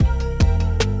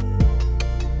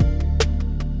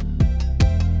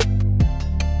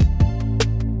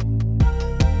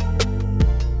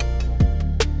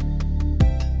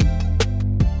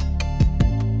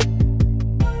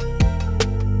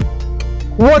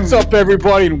What's up,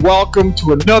 everybody, and welcome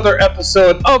to another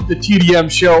episode of the TDM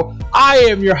Show. I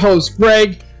am your host,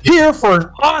 Greg, here for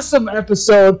an awesome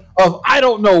episode of I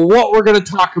don't know what we're going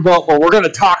to talk about, but we're going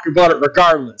to talk about it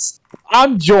regardless.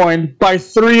 I'm joined by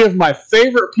three of my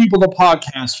favorite people to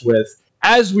podcast with,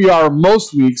 as we are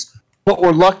most weeks, but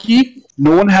we're lucky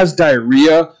no one has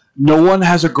diarrhea. No one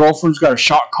has a girlfriend who's got a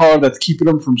shot collar that's keeping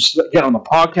them from getting on the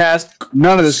podcast.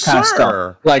 None of this kind of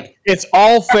stuff. Like, it's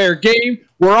all fair game.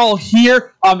 We're all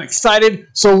here. I'm excited.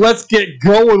 So let's get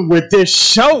going with this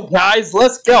show, guys.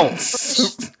 Let's go.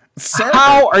 Sir,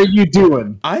 how are you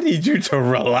doing? I need you to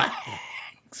relax.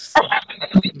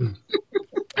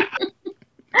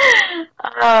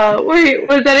 Wait,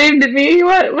 was that aimed at me?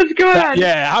 What's going on?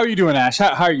 Yeah, how are you doing, Ash?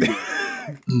 How are you doing?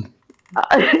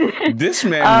 This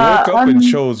man woke up and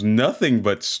chose nothing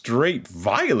but straight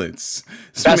violence.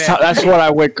 That's what I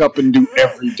wake up and do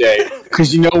every day.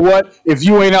 Because you know what? If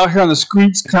you ain't out here on the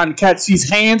streets trying to catch these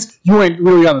hands, you ain't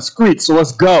really on the streets. So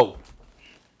let's go.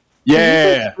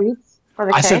 Yeah.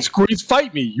 I said, streets,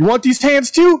 fight me. You want these hands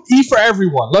too? E for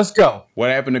everyone. Let's go. What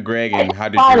happened to Greg and how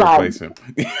did you replace him?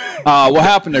 What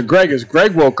happened to Greg is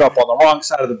Greg woke up on the wrong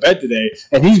side of the bed today,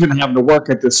 and he's been having to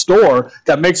work at this store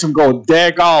that makes him go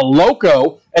daggone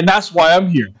loco, and that's why I'm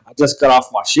here. I just got off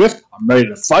my shift. I'm ready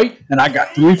to fight, and I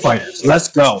got 3 fighters. Let's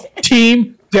go.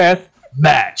 Team death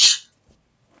match.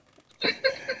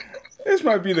 This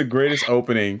might be the greatest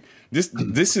opening.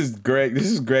 This is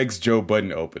Greg's Joe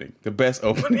Budden opening. The best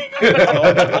opening.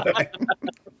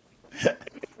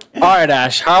 All right,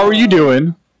 Ash, how are you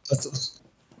doing?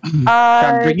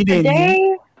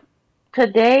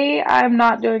 Today I'm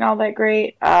not doing all that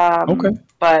great. Okay.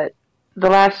 But the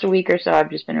last week or so I've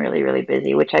just been really, really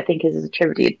busy, which I think is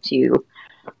attributed to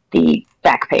the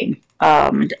back pain.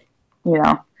 You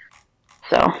know.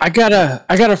 So I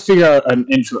gotta figure out an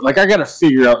intro. Like, I gotta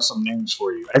figure out some names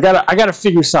for you. I gotta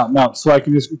figure something out so I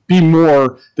can just be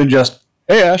more than just,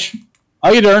 hey Ash,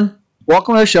 how you doing?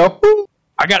 Welcome to the show.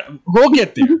 We'll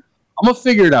get there. I'm gonna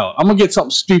figure it out. I'm gonna get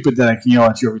something stupid that I can yell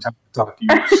at you every time I talk to you.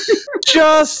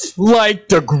 Just like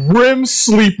the Grim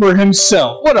Sleeper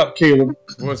himself. What up, Caleb?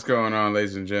 What's going on,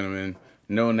 ladies and gentlemen?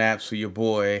 No naps for your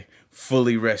boy.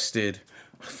 Fully rested,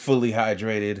 fully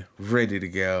hydrated, ready to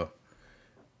go.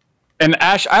 And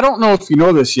Ash, I don't know if you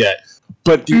know this yet,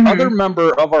 but the other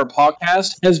member of our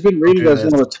podcast has been rated as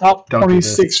one of the top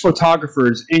 26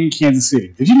 photographers in Kansas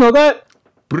City. Did you know that?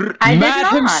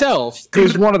 Matt himself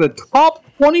is one of the top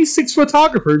 26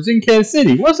 photographers in Kansas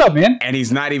City. What's up, man? And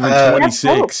he's not even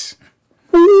 26.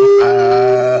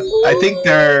 I think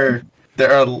there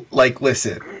are, like,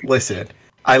 listen.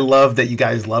 I love that you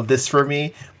guys love this for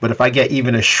me, but if I get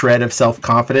even a shred of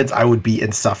self-confidence, I would be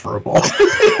insufferable.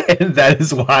 And that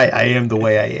is why I am the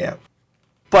way I am.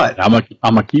 But I'm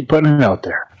gonna keep putting it out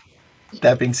there.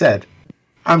 That being said,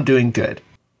 I'm doing good.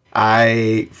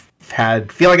 I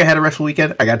feel like I had a restful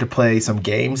weekend. I got to play some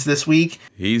games this week.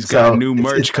 He's got new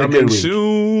merch coming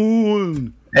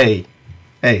soon. Hey,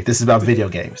 this is about video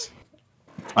games.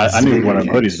 I need one of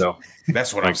them hoodies, though.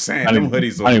 That's what I'm saying. Them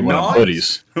hoodies look I need nice. one of them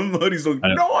hoodies. Them hoodies look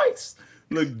nice.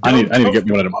 I need to get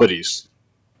me one of them hoodies.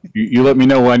 You let me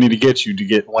know what I need to get you to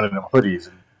get one of them hoodies.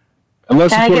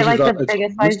 Unless, can I get, like, the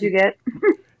biggest size you get?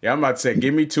 Yeah, I'm about to say,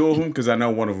 give me 2 of them, because I know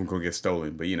one of them could get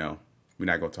stolen. But, you know, we're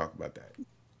not going to talk about that.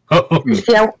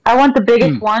 Yeah, I want the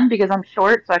biggest one because I'm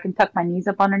short, so I can tuck my knees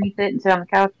up underneath it and sit on the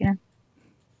couch, you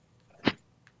know?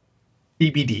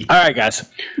 BBD. All right, guys.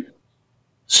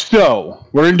 So,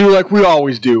 we're going to do like we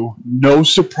always do. No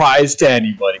surprise to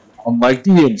anybody. Unlike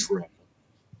the intro.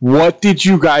 What did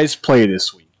you guys play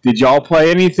this week? Did y'all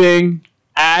play anything?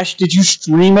 Ash, did you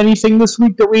stream anything this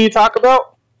week that we need to talk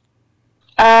about?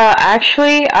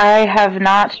 Actually, I have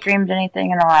not streamed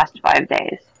anything in the last 5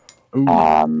 days. Ooh.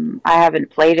 I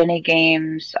haven't played any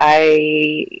games.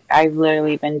 I've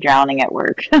literally been drowning at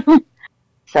work.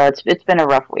 So it's been a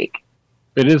rough week.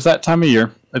 It is that time of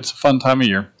year. It's a fun time of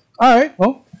year. All right,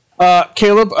 well,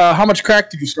 Caleb, how much crack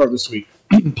did you start this week?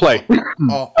 Play.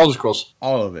 Elder Scrolls.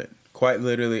 All of it. Quite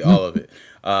literally all of it.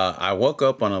 I woke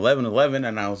up on 11/11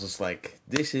 and I was just like,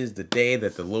 this is the day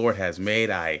that the Lord has made.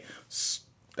 I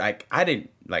didn't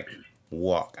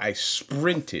walk. I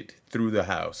sprinted through the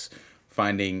house,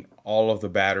 finding all of the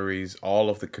batteries, all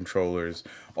of the controllers,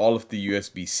 all of the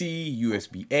USB-C,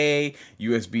 USB-A,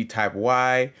 USB Type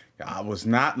Y. I was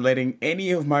not letting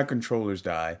any of my controllers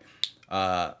die.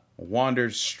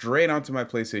 Wandered straight onto my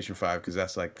PlayStation 5 because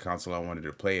that's like the console I wanted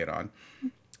to play it on.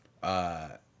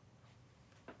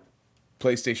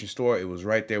 PlayStation Store, it was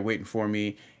right there waiting for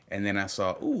me. And then I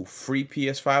saw, free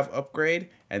PS5 upgrade.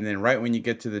 And then right when you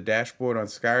get to the dashboard on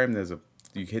Skyrim,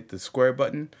 you hit the square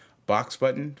button, box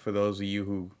button, for those of you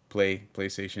who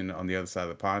PlayStation on the other side of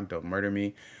the pond. Don't murder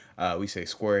me. We say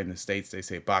Square in the States. They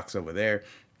say box over there.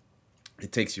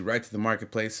 It takes you right to the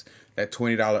marketplace. That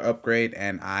 $20 upgrade,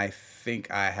 and I think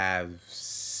I have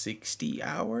 60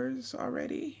 hours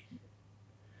already.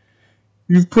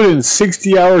 You've put in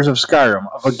 60 hours of Skyrim,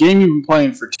 of a game you've been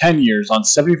playing for 10 years on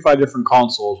 75 different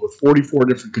consoles with 44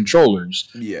 different controllers.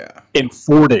 Yeah. In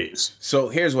 4 days. So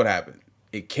here's what happened.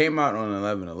 It came out on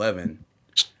 11/11.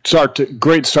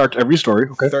 Great start to every story.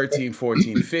 Okay. 13,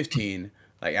 14, 15.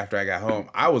 Like after I got home,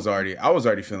 I was already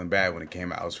feeling bad when it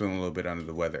came out. I was feeling a little bit under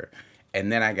the weather. And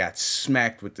then I got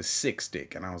smacked with the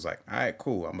 6-stick. And I was like, all right,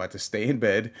 cool. I'm about to stay in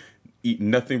bed, eat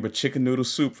nothing but chicken noodle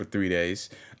soup for 3 days,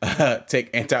 take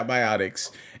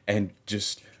antibiotics, and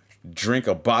just drink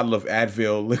a bottle of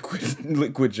Advil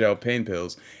liquid gel pain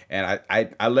pills. And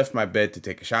I left my bed to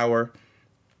take a shower,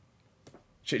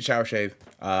 shave,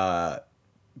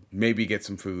 maybe get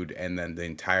some food, and then the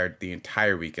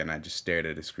entire weekend I just stared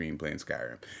at a screen playing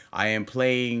Skyrim. I am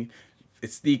playing.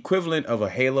 It's the equivalent of a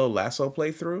Halo Lasso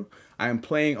playthrough. I am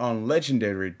playing on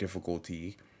legendary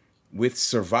difficulty with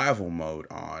survival mode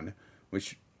on,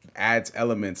 which adds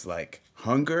elements like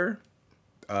hunger,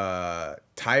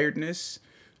 tiredness,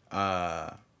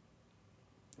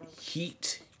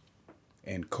 heat,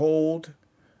 and cold.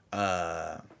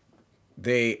 The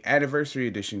Anniversary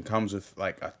Edition comes with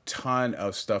like a ton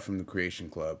of stuff from the Creation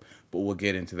Club, but we'll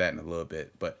get into that in a little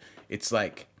bit. But it's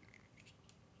like,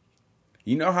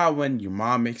 you know how when your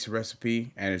mom makes a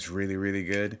recipe and it's really, really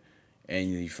good, and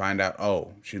you find out,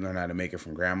 oh, she learned how to make it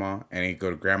from grandma, and you go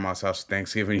to grandma's house for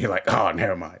Thanksgiving, you're like, oh,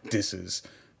 never mind. This is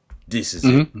it.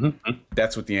 Mm-hmm.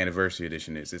 That's what the Anniversary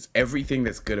Edition is. It's everything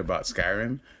that's good about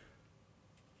Skyrim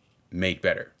made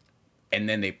better. And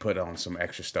then they put on some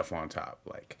extra stuff on top.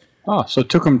 Like, oh, so it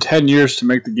took them 10 years to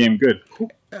make the game good.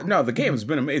 No, the game has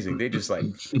been amazing. They just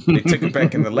they took it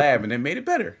back in the lab and they made it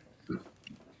better.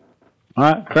 All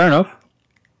right, fair enough.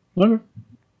 Okay.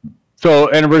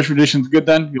 So Anniversary Edition's good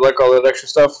then? You like all that extra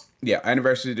stuff? Yeah,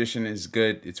 Anniversary Edition is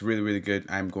good. It's really, really good.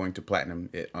 I'm going to platinum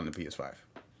it on the PS5.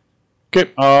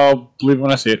 Okay, I'll believe it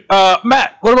when I see it.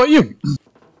 Matt, what about you?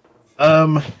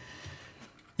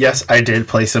 Yes, I did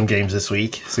play some games this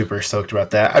week. Super stoked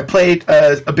about that. I played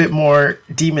a bit more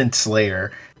Demon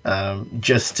Slayer,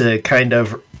 just to kind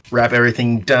of wrap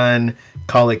everything done,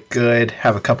 call it good,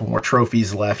 have a couple more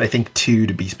trophies left. I think 2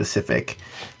 to be specific.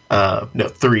 No,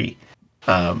 3.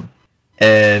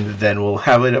 And then we'll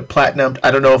have it platinumed. I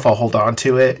don't know if I'll hold on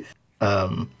to it.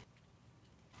 I'll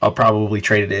probably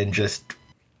trade it in just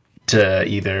to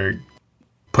either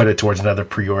put it towards another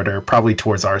pre-order, probably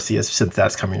towards Arceus, since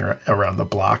that's coming around the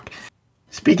block.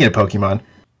 Speaking of Pokemon,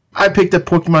 I picked up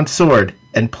Pokemon Sword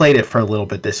and played it for a little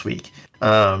bit this week.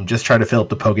 Just trying to fill up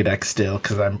the Pokedex still,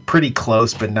 because I'm pretty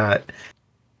close, but not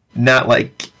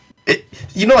like... It,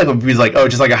 you know, like when people like, oh,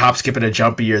 just like a hop, skip, and a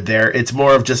jump, you're there. It's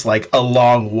more of just like a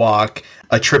long walk,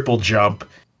 a triple jump,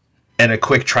 and a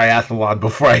quick triathlon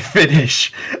before I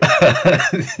finish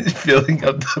filling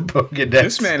up the Pokedex.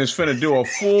 This man is finna do a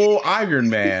full Iron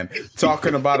Man,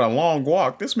 talking about a long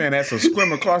walk. This man has to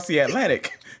swim across the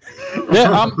Atlantic.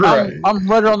 Yeah, I'm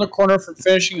right around the corner from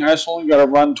finishing. I just only got to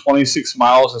run 26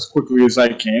 miles as quickly as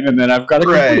I can, and then I've got to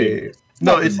complete it.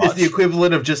 No, it's the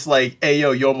equivalent of just like, hey,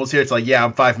 yo, you almost here. It's like, yeah,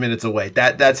 I'm 5 minutes away.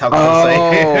 That's how close I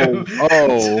am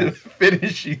to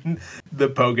finishing the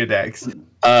Pokedex.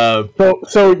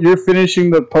 So you're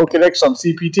finishing the Pokedex on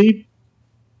CPT?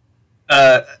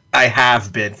 I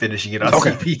have been finishing it on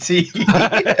CPT.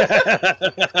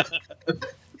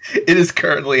 It is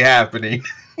currently happening.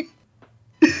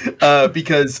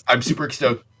 Because I'm super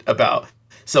stoked about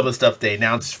some of the stuff they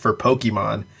announced for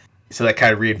Pokemon. So that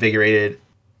kind of reinvigorated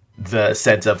the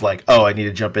sense of like, oh, I need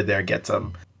to jump in there and get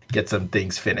some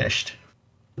things finished.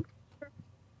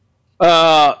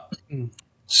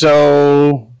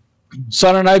 So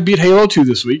Son and I beat Halo 2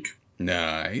 this week.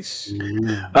 Nice.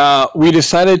 We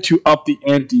decided to up the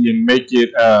ante and make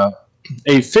it a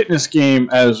fitness game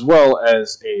as well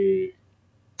as a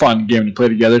fun game to play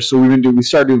together. So we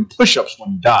started doing push-ups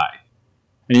when you die,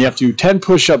 and you have to do 10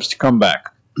 push-ups to come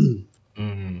back.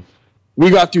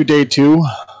 We got through day 2.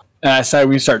 And I decided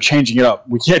we start changing it up.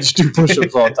 We can't just do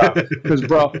push-ups all the time. Because,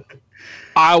 bro,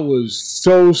 I was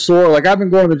so sore. Like, I've been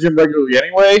going to the gym regularly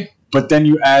anyway, but then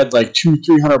you add, like,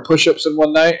 200-300 push-ups in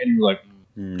one night, and you're like,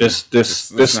 this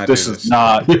is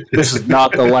not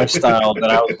the lifestyle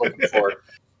that I was looking for.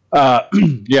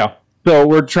 Yeah. So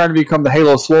we're trying to become the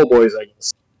Halo slow boys, I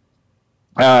guess.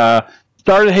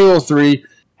 Started Halo 3.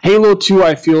 Halo 2,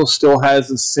 I feel, still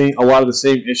has a lot of the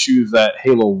same issues that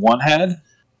Halo 1 had.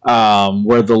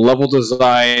 Where the level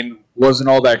design wasn't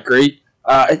all that great.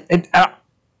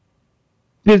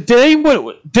 Did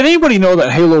anybody know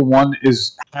that Halo 1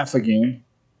 is half a game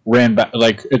ran back,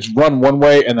 like it's run one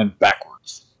way and then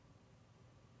backwards?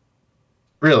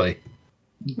 Really?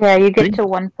 Yeah, you get Think- to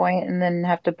one point and then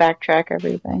have to backtrack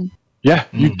everything. Yeah,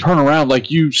 you turn around, like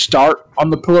you start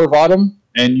on the Pillar of Autumn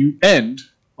and you end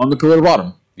on the Pillar of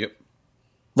Autumn. Yep.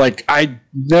 Like I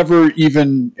never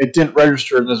even, it didn't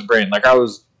register in this brain. Like I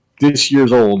was this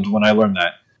years old when I learned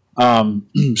that.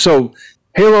 So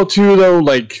Halo 2 though,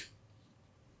 like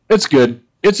it's good.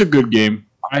 It's a good game.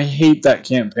 I hate that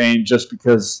campaign just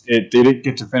because they didn't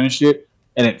get to finish it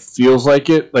and it feels like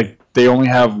it. Like they only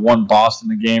have one boss in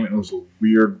the game and it was a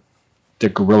weird the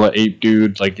gorilla ape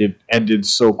dude. Like it ended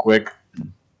so quick.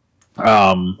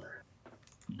 Gravemind,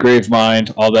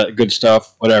 all that good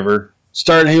stuff, whatever.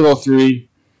 Started Halo 3.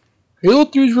 Halo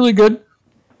 3 is really good.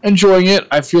 Enjoying it.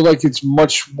 I feel like it's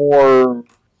much more.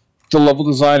 The level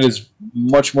design is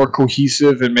much more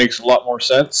cohesive and makes a lot more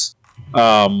sense.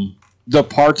 The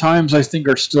par times, I think,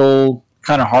 are still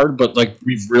kind of hard, but like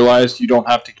we've realized you don't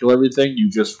have to kill everything. You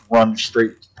just run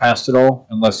straight past it all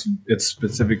unless it's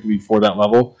specifically for that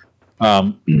level.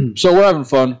 So we're having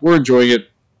fun. We're enjoying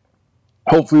it.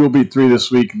 Hopefully we'll beat 3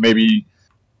 this week. Maybe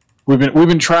we've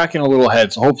been tracking a little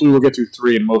ahead, so hopefully we'll get through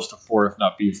 3 and most of 4, if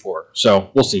not beat 4.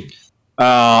 So we'll see.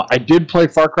 I did play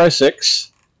Far Cry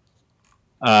 6.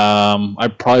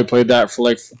 I probably played that for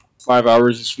like 5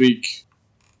 hours this week.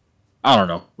 I don't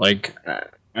know. Like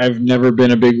I've never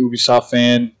been a big Ubisoft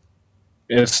fan.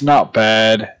 It's not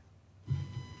bad.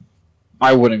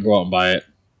 I wouldn't go out and buy it.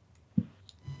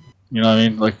 You know what I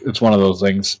mean? Like it's one of those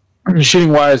things.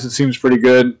 Shooting wise, it seems pretty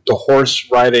good. The horse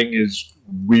riding is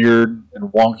weird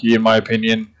and wonky in my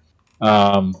opinion.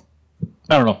 I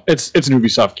don't know. It's an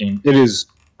Ubisoft game. It is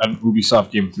an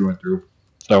Ubisoft game through and through.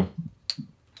 So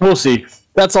we'll see.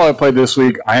 That's all I played this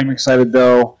week. I am excited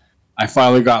though. I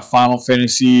finally got Final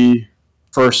Fantasy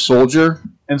First Soldier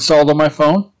installed on my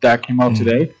phone. That came out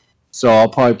today. So I'll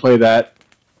probably play that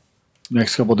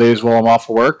next couple days while I'm off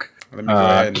of work. Let me go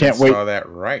ahead and can't install that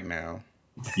right now.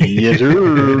 Yes,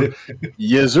 sir.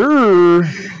 Yes, sir.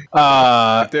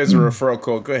 If there's a referral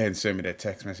code, go ahead and send me that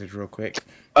text message real quick.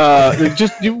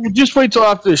 Just wait till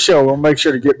after the show. We'll make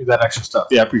sure to get me that extra stuff.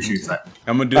 Yeah, I appreciate that.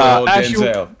 I'm gonna do the whole Ash,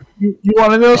 Denzel. You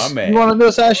want to know? My man. You want to know,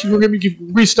 Ash? You gonna give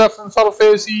me free stuff from Final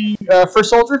Fantasy First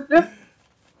Soldier? Yeah.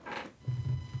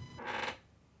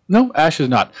 No, Ash is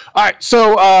not. All right,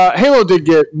 so Halo did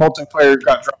get multiplayer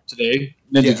got dropped today.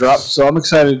 Ninja Yes. dropped, so I'm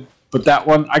excited. But that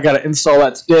one, I got to install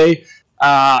that today.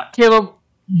 Caleb,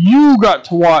 you got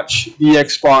to watch the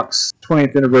Xbox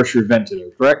 20th anniversary event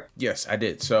today, correct? Yes, I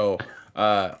did. So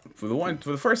for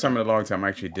the first time in a long time, I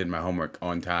actually did my homework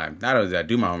on time. Not only did I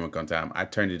do my homework on time, I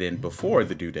turned it in before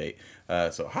the due date.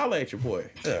 So holla at your boy,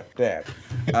 Dad.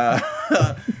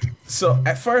 So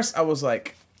at first I was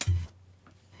like,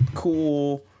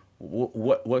 cool.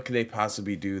 What could they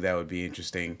possibly do that would be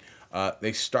interesting?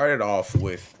 They started off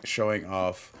with showing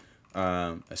off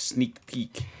a sneak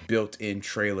peek built-in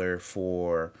trailer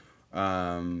for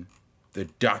the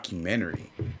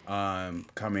documentary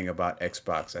coming about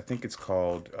Xbox. I think it's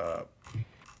called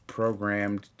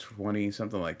Programmed 20,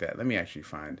 something like that. Let me actually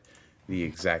find the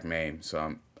exact name.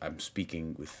 So I'm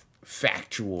speaking with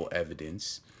factual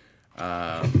evidence.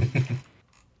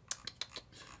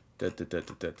 Their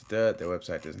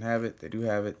website doesn't have it. They do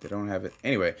have it. They don't have it.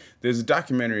 Anyway, there's a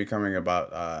documentary coming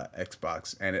about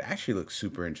Xbox, and it actually looks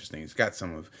super interesting. It's got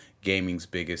some of gaming's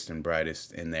biggest and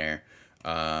brightest in there.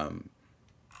 I'm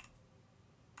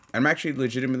actually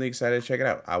legitimately excited to check it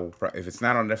out. I will. If it's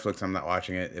not on Netflix, I'm not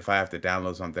watching it. If I have to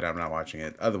download something, I'm not watching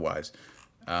it. Otherwise,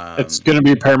 It's going to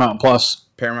be Paramount Plus.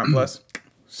 Paramount Plus,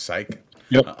 psych.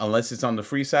 Yep. Unless it's on the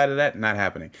free side of that, not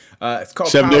happening. It's called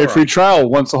 7-day Power free Up. trial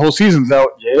once the whole season's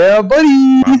out. Yeah,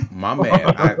 buddy. My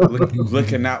man,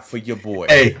 looking out for your boy.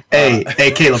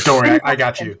 Hey, Caleb, don't worry, I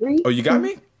got you. Oh, you got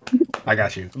me? I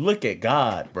got you. Look at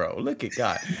God, bro. Look at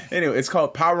God. Anyway, it's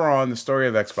called Power On, the story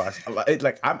of Xbox.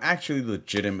 I'm actually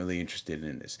legitimately interested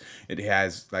in this. It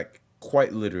has, like,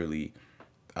 quite literally,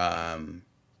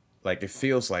 it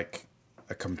feels like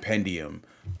a compendium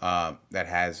that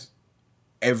has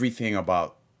everything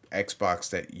about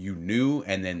Xbox that you knew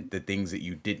and then the things that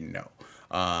you didn't know.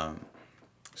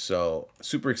 So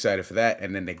super excited for that.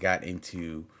 And then they got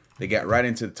right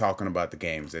into talking about the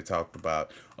games. They talked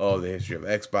about the history of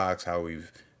Xbox, how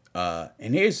we've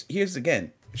and here's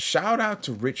again, shout out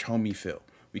to Rich Homie Phil.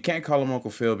 We can't call him Uncle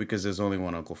Phil because there's only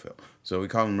one Uncle Phil. So we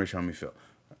call him Rich Homie Phil.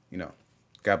 You know,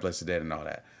 God bless the dead and all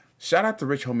that. Shout out to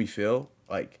Rich Homie Phil,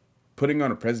 like putting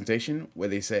on a presentation where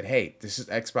they said, hey, this is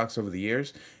Xbox over the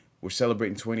years. We're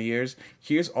celebrating 20 years.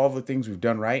 Here's all the things we've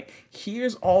done right.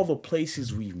 Here's all the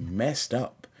places we messed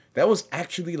up That was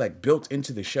actually like built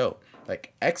into the show.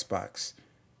 Like Xbox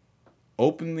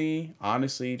openly,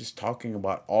 honestly, just talking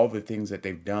about all the things that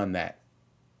they've done that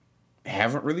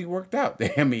haven't really worked out.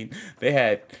 They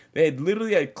had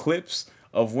literally had clips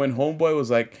of when Homeboy was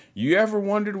like, "You ever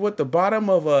wondered what the bottom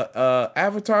of a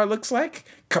avatar looks like?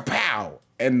 Kapow!"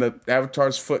 And the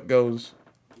avatar's foot goes.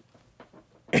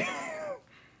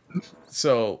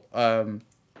 So then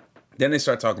they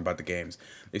start talking about the games.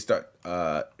 They start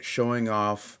showing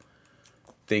off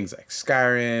things like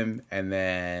Skyrim, and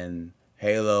then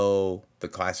Halo, the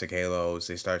classic Halos.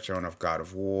 They start showing off God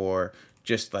of War,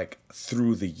 just like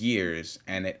through the years,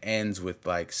 and it ends with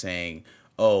like saying,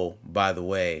 "Oh, by the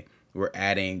way, we're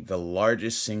adding the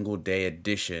largest single day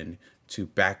addition to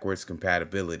backwards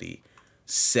compatibility."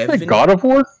 God of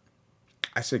War?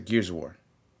 I said Gears of War.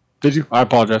 Did you? I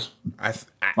apologize. If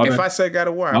I said God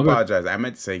of War, I apologize. I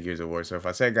meant to say Gears of War. So if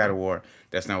I said God of War,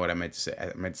 that's not what I meant to say.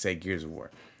 I meant to say Gears of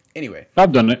War. Anyway,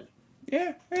 I've done it.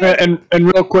 Yeah. And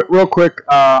real quick,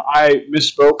 I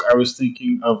misspoke. I was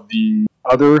thinking of the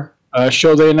other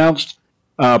show they announced.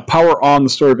 Power On: The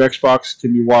Story of Xbox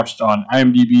can be watched on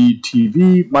IMDb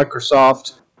TV,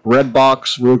 Microsoft,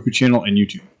 Redbox, Roku Channel, and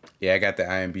YouTube. Yeah, I got the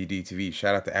IMDb TV.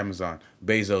 Shout out to Amazon,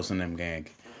 Bezos and them gang.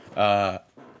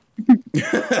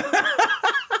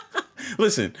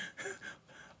 Listen,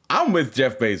 I'm with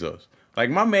Jeff Bezos. Like,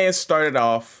 my man started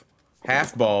off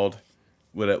half bald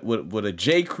with a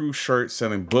J. Crew shirt,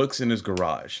 selling books in his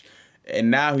garage,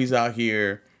 and now he's out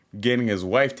here getting his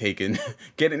wife taken,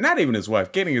 not even his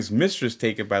wife, getting his mistress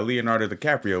taken by Leonardo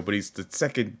DiCaprio. But he's the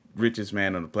second richest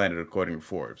man on the planet according to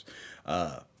Forbes.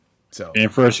 So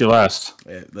and first you last.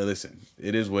 Listen,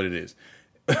 it is what it is.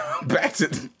 back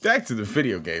to the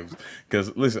video games,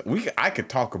 because listen, I could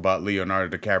talk about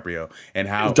Leonardo DiCaprio and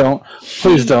how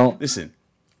please don't listen.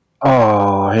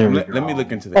 Oh, let me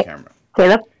look into the camera.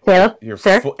 Caleb, sir. Nope.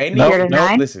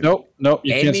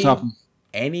 You can't stop him.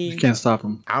 You can't stop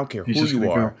him. I don't care who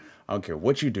you are. Go. I don't care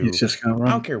what you do. He's just gonna run.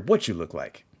 I don't care what you look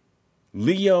like.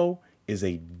 Leo is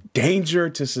a danger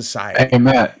to society. Hey,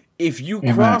 Matt. If you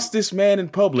cross this man in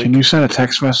public, can you send a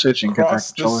text message and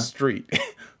cross the street?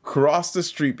 Cross the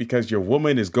street because your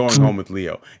woman is going home with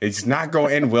Leo. It's not going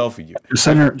to end well for you. Just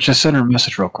send her a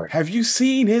message real quick. Have you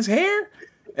seen his hair?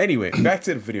 Anyway, back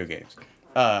to the video games.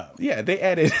 They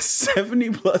added 70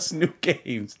 plus new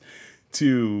games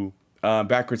to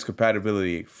backwards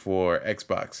compatibility for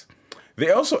Xbox. They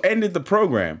also ended the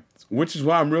program, which is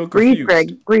why I'm real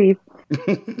confused. Breathe.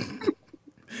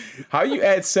 How you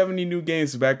add 70 new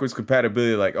games to backwards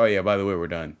compatibility? Like, oh yeah, by the way, we're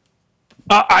done.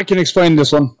 I can explain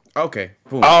this one. Okay.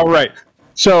 Cool. All right.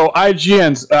 So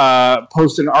IGN's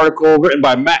posted an article written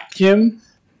by Matt Kim.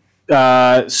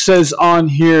 Says on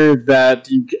here that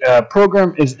the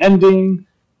program is ending.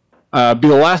 Be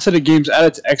the last set of games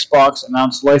added to Xbox.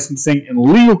 Announced licensing and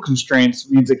legal constraints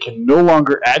means it can no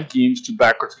longer add games to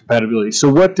backwards compatibility. So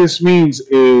what this means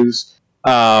is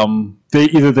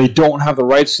they don't have the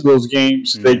rights to those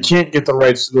games. They can't get the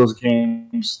rights to those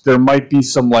games. There might be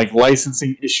some like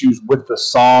licensing issues with the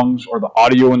songs or the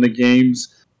audio in the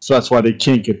games. So that's why they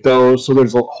can't get those. So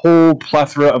there's a whole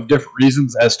plethora of different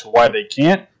reasons as to why they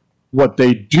can't. What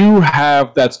they do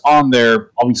have that's on there,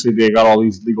 obviously they got all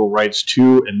these legal rights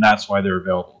too, and that's why they're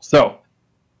available. So,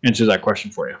 answers that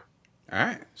question for you. All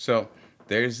right. So,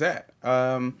 there's that.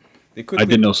 I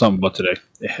did know something about today.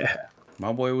 Yeah.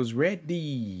 My boy was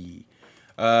ready.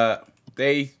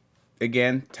 They,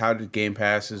 again, touted Game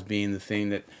Pass as being the thing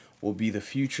that will be the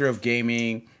future of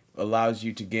gaming, allows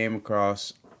you to game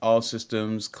across all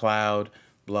systems, cloud,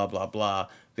 blah, blah, blah.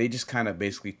 They just kind of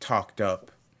basically talked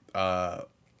up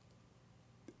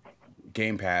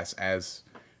Game Pass as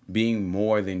being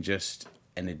more than just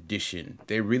an addition.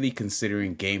 They're really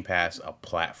considering Game Pass a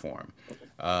platform.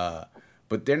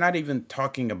 But they're not even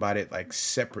talking about it like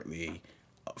separately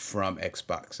from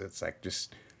Xbox. It's like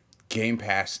just Game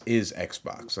Pass is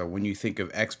Xbox. So when you think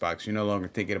of Xbox, you're no longer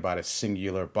thinking about a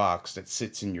singular box that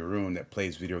sits in your room that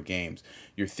plays video games.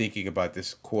 You're thinking about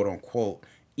this quote unquote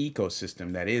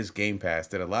ecosystem that is Game Pass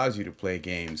that allows you to play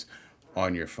games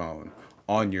on your phone,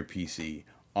 on your PC,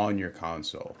 on your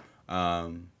console.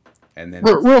 And then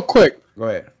real quick, go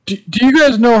ahead. Do you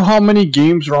guys know how many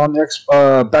games are on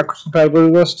the backwards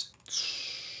compatibility list?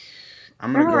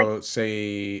 I'm gonna go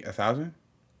say 1,000.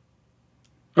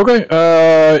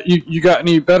 Okay. You got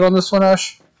any bet on this one,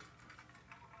 Ash? I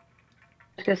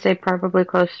was gonna say probably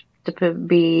close to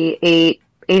be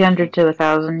 800 to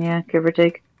 1,000. Yeah, give or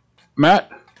take. Matt,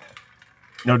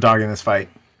 no dog in this fight.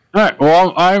 All right.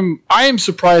 Well, I am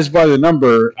surprised by the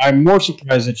number. I'm more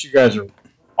surprised that you guys are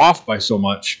off by so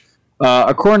much.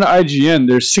 According to IGN,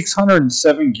 there's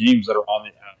 607 games that are on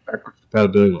the backwards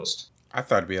compatibility list. I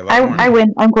thought it'd be a lot more. I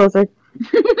win. I'm closer.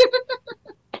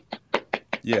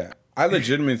 Yeah, I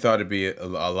legitimately thought it'd be a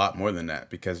lot more than that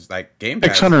because like Game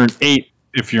Pass. 608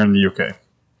 if you're in the UK.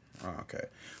 Oh, okay.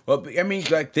 Well, I mean,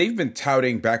 like they've been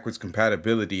touting backwards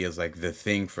compatibility as like the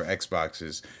thing for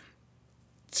Xboxes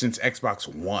since Xbox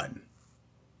One.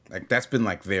 Like that's been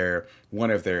like one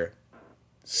of their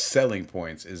selling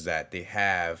points is that they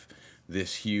have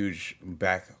this huge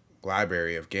back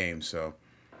library of games. So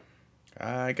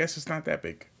I guess it's not that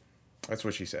big. That's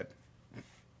what she said.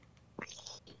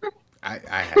 I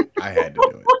had to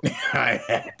do it. I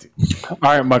had to. All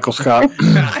right, Michael Scott.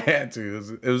 I had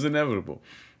to. It was inevitable.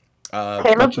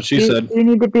 Caleb, That's what she said. Do you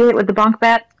need to beat it with the bonk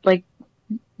bat? Like,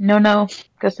 no,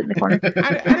 go sit in the corner.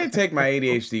 I didn't take my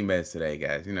ADHD meds today,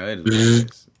 guys. You know, it is what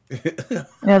it is. You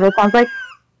know what that sounds like?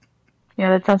 You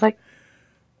know what that sounds like?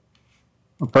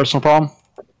 A personal problem?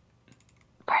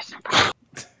 Personal problem.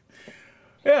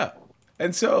 Yeah.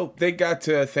 And so they got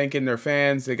to thanking their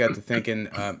fans. They got to thanking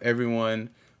everyone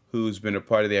who's been a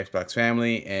part of the Xbox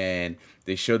family. And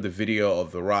they showed the video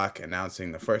of The Rock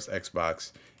announcing the first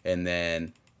Xbox. And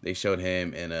then they showed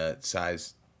him in a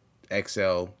size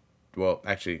XL, well,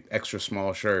 actually extra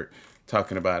small shirt,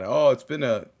 talking about, oh, it's been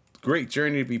a great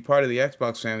journey to be part of the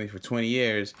Xbox family for 20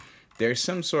 years. There's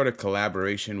some sort of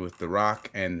collaboration with The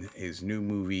Rock and his new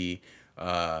movie,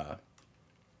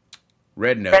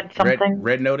 Red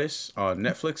Notice on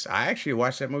Netflix. I actually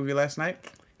watched that movie last night.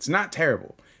 It's not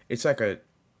terrible. It's like a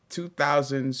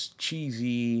 2000s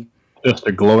cheesy. Just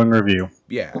a glowing review.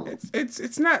 Yeah,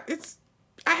 it's not.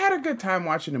 I had a good time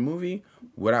watching the movie.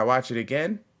 Would I watch it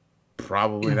again?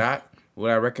 Probably not. Would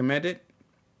I recommend it?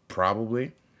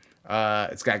 Probably.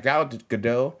 It's got Gal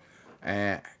Gadot,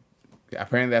 and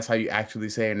apparently that's how you actually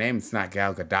say her name. It's not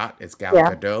Gal Gadot. It's Gal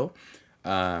Gadot,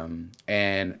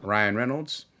 and Ryan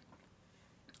Reynolds.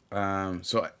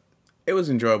 So it was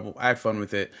enjoyable. I had fun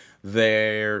with it.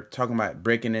 They're talking about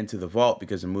breaking into the vault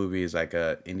because the movie is like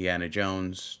a Indiana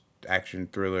Jones action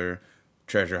thriller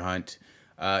treasure hunt.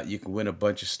 You can win a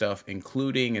bunch of stuff,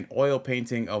 including an oil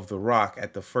painting of The Rock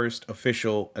at the first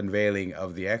official unveiling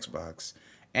of the Xbox,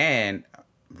 and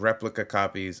replica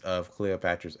copies of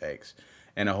Cleopatra's Eggs,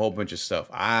 and a whole bunch of stuff.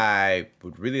 I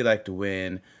would really like to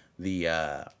win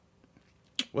the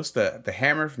what's the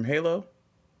hammer from Halo?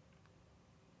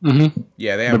 Mm-hmm.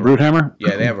 Yeah, they have the Brute Hammer.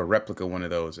 Yeah, they have a replica one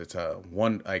of those. It's a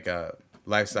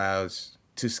life size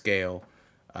to scale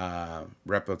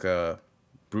replica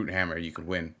Brute Hammer you could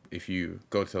win if you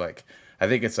go to I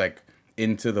think it's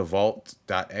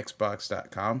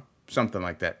intothevault.xbox.com, something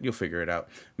like that. You'll figure it out.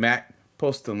 Matt,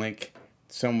 post the link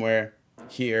somewhere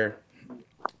here.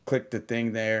 Click the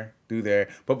thing there, do there.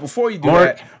 But before you do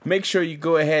that, make sure you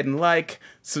go ahead and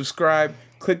subscribe,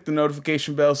 click the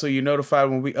notification bell so you're notified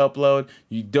when we upload.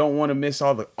 You don't want to miss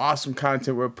all the awesome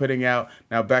content we're putting out.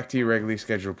 Now back to your regularly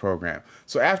scheduled program.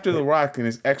 So after The Rock in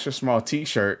his extra small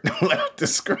t-shirt left the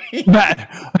screen,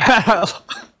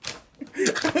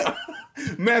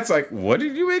 Matt's like, what are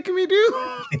you making me do?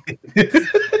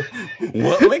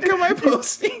 What link am I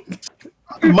posting?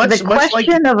 The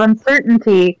question of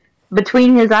uncertainty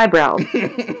between his eyebrows.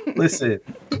 Listen,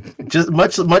 just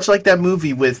much like that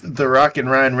movie with The Rock and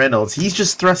Ryan Reynolds, he's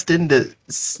just thrust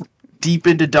deep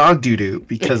into dog doo-doo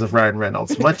because of Ryan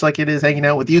Reynolds, much like it is hanging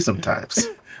out with you sometimes.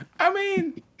 I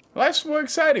mean, life's more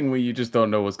exciting when you just don't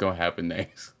know what's going to happen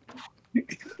next.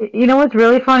 You know what's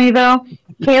really funny, though?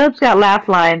 Caleb's got laugh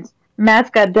lines,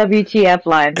 Matt's got WTF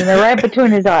lines, and they're right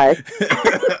between his eyes.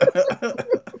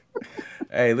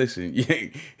 Hey, listen.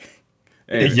 Hey,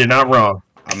 you're not wrong.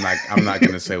 I'm not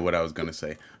gonna say what I was gonna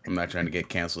say. I'm not trying to get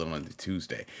canceled on the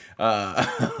Tuesday.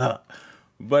 But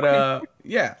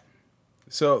yeah.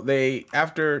 So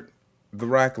after The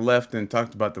Rock left and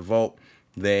talked about the Vault,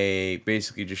 they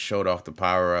basically just showed off the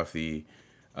power of the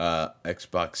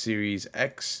Xbox Series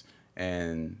X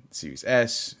and Series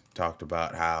S. Talked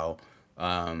about how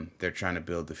they're trying to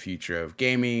build the future of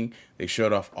gaming. They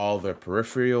showed off all their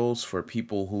peripherals for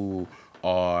people who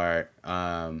are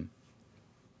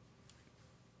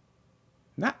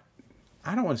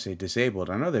I don't want to say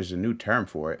disabled. I know there's a new term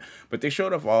for it, but they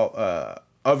showed off all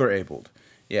other abled.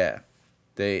 Yeah,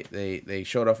 they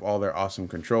showed off all their awesome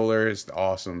controllers, the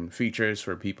awesome features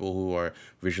for people who are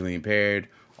visually impaired.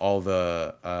 All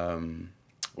the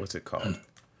what's it called?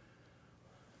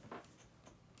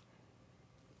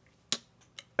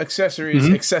 Accessories,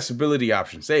 accessibility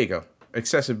options. There you go.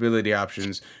 Accessibility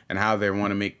options and how they want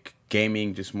to make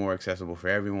gaming just more accessible for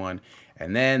everyone.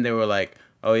 And then they were like,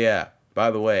 oh yeah,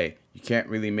 by the way, you can't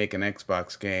really make an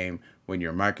Xbox game when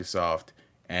you're Microsoft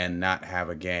and not have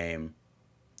a game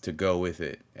to go with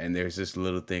it. And there's this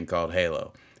little thing called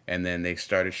Halo. and then they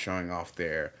started showing off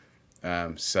their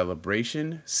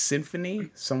celebration symphony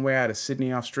somewhere out of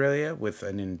Sydney, Australia, with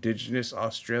an indigenous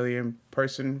Australian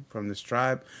person from this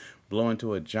tribe blowing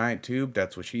to a giant tube.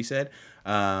 That's what she said.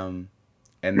 And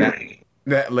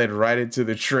that led right into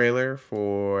the trailer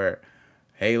for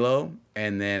Halo.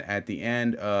 And then at the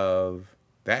end of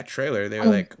that trailer, they were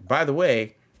like, by the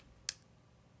way,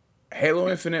 Halo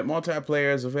Infinite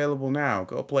multiplayer is available now.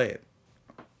 Go play it.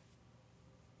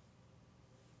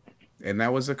 And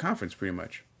that was the conference pretty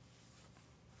much.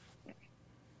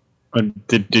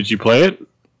 Did you play it?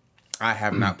 I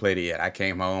have not played it yet. I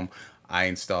came home, I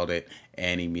installed it,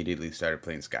 and immediately started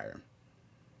playing Skyrim.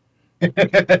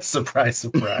 Surprise,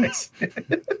 surprise.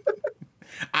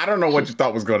 I don't know what you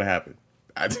thought was going to happen.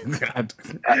 I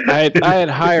had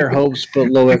higher hopes but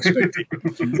low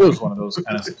expectations. It was one of those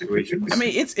kind of situations. I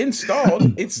mean, it's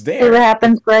installed. It's See there. what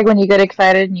happens, Greg, when you get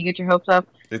excited and you get your hopes up?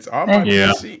 It's on my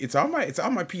Yeah. PC. It's on my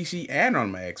PC and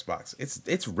on my Xbox.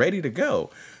 It's ready to go.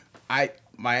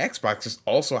 My Xbox just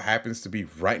also happens to be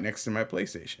right next to my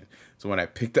PlayStation. So when I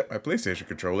picked up my PlayStation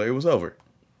controller, it was over.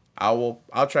 I'll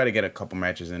try to get a couple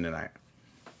matches in tonight.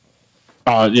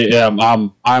 Yeah,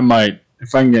 I might,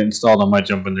 if I can get installed, I might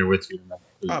jump in there with you.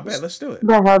 I bet. Let's do it.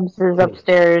 The Hubs is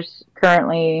upstairs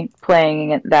currently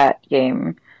playing that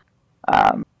game.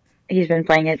 He's been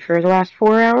playing it for the last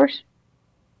 4 hours.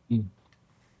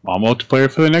 I'll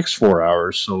multiplayer for the next 4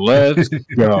 hours, so let's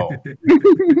go.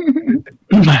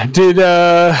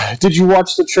 Did you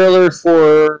watch the trailer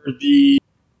for the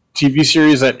TV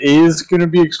series that is going to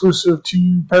be exclusive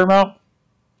to Paramount?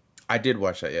 I did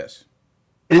watch that. Yes.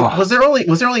 Was there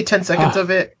only 10 seconds of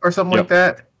it or something like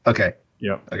that? Okay.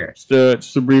 Yep. Okay.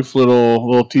 Just a brief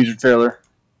little teaser trailer.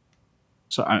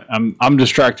 So I'm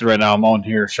distracted right now. I'm on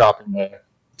here shopping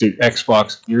the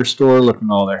Xbox Gear Store, looking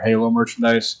at all their Halo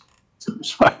merchandise.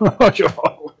 I want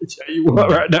to tell you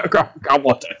what right now. I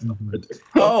want that.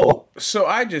 Oh, so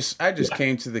I just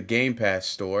came to the Game Pass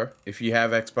store. If you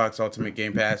have Xbox Ultimate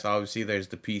Game Pass, obviously there's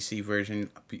the PC version.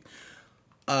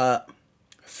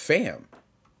 Fam,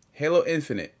 Halo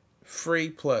Infinite,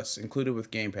 free plus included with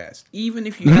Game Pass. Even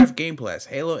if you have Game Pass,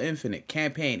 Halo Infinite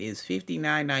campaign is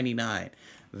 $59.99.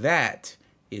 That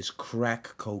is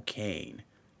crack cocaine.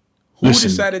 Who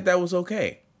decided that was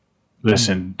okay?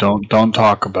 Listen, don't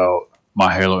talk about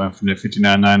my Halo Infinite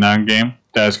 $59.99 game.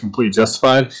 That is completely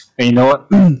justified. And you know what?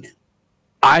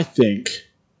 I think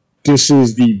this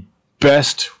is the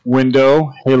best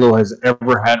window Halo has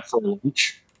ever had for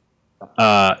launch.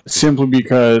 Simply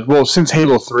because, well, since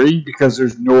Halo 3, because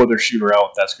there's no other shooter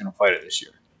out that's going to fight it this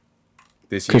year.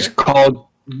 Because Call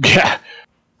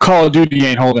of Duty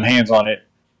ain't holding hands on it.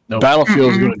 Nope.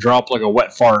 Battlefield is going to drop like a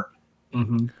wet fart.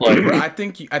 Mm-hmm. I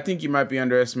think you might be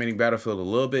underestimating Battlefield a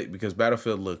little bit because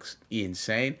Battlefield looks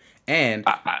insane. And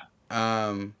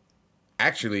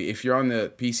actually, if you're on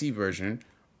the PC version,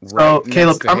 so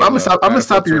Caleb, I'm gonna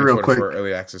stop you real quick.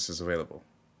 Early access is available.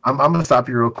 I'm gonna stop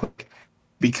you real quick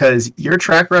because your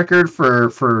track record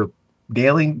for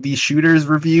nailing these shooters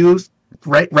reviews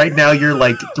right now you're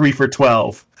like 3 for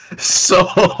 12. So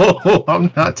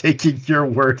I'm not taking your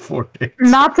word for it.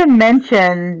 Not to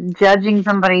mention judging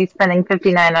somebody spending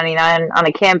 $59.99 on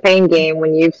a campaign game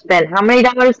when you've spent how many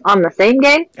dollars on the same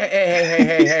game?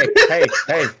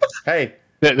 Hey.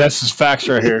 That's just facts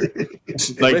right here.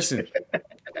 Like, listen,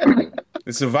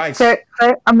 it's advice. Sir,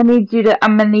 I'm gonna need you to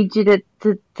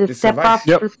step off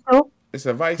the stool. It's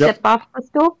advice. Step off the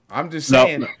stool. I'm just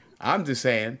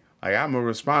saying. Like, I'm a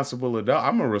responsible adult.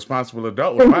 I'm a responsible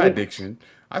adult with my addiction.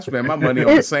 I spend my money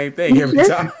on the same thing every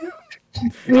time.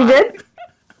 You did?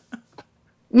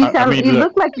 You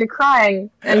look like you're crying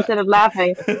instead of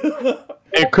laughing.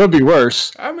 It could be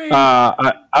worse. I mean,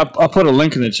 I'll put a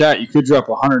link in the chat. You could drop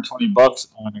 $120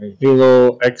 on a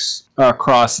Halo X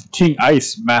Cross King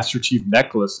Ice Master Chief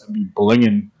necklace and be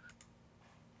blinging.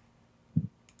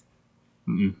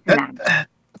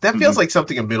 That feels like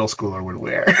something a middle schooler would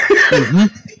wear.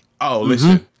 Oh,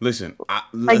 listen.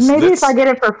 If I get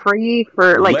it for free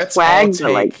for like swag,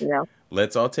 or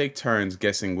let's all take turns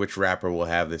guessing which rapper will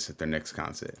have this at their next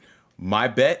concert. My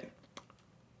bet,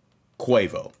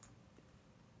 Quavo.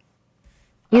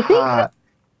 You think?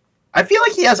 I feel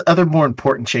like he has other more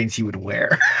important chains he would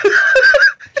wear.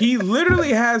 He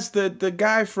literally has the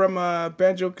guy from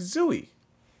Banjo-Kazooie.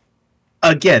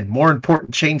 Again, more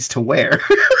important chains to wear.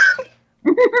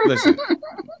 Listen,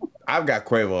 I've got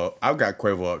Quavo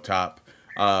up top.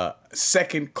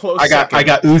 Second, close I got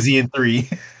second. Uzi in 3.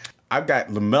 I've got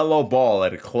LaMelo Ball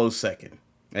at a close second.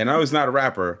 And I know he's not a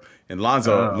rapper. And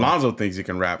Lonzo thinks he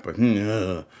can rap, but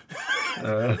I've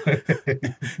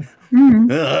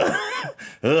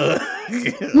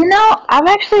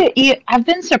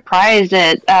been surprised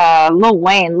at Lil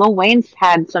Wayne. Lil Wayne's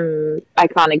had some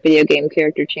iconic video game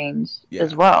character chains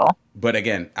as well. But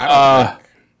again, I don't think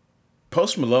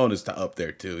Post Malone is up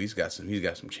there too. He's got some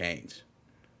chains.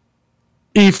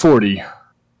 E40.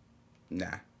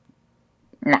 Nah.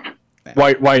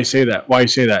 Why you say that?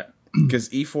 Because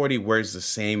E40 wears the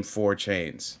same 4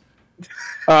 chains.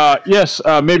 Yes,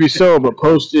 maybe so, but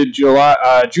posted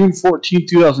June 14,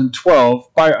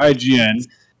 2012 by IGN.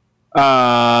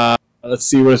 Let's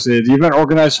see, what is it? The event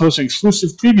organized hosting an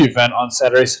exclusive preview event on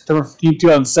Saturday, September 15,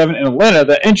 2007 in Atlanta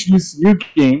that introduced the new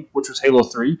game, which was Halo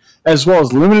 3, as well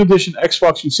as limited edition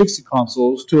Xbox 360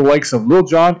 consoles to the likes of Lil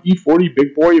Jon, E40,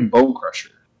 Big Boy, and Bone Crusher.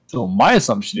 So my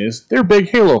assumption is they're big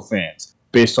Halo fans.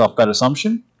 Based off that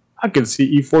assumption, I can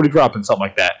see E40 dropping something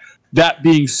like that. That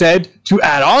being said, to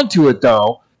add on to it,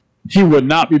 though, he would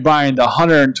not be buying the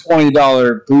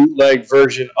 $120 bootleg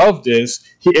version of this.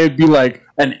 It'd be like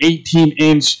an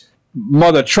 18-inch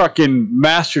mother trucking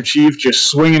Master Chief just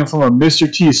swinging from a Mr.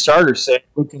 T starter set,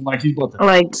 looking like he's about to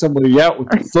take somebody out with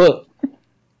the foot.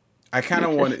 I kind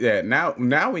of want to,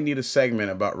 now we need a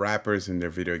segment about rappers and their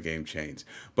video game chains.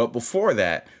 But before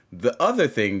that, the other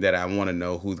thing that I want to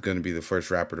know who's going to be the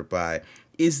first rapper to buy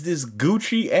is this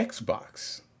Gucci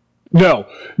Xbox. No.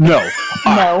 No.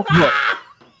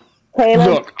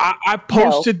 Look, I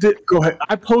posted it. Go ahead.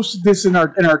 I posted this in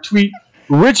our tweet.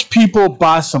 Rich people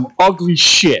buy some ugly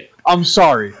shit. I'm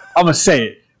sorry. I'm gonna say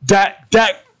it. That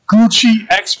Gucci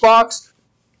Xbox.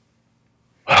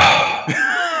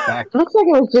 It looks like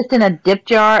it was just in a dip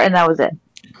jar, and that was it.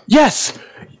 Yes,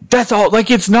 that's all.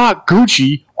 Like, it's not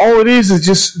Gucci. All it is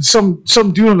just some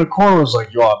dude in the corner was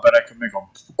like, "Yo, I bet I can make a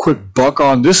quick buck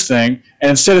on this thing." And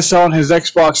instead of selling his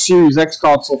Xbox Series X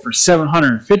console for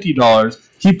 $750,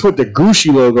 he put the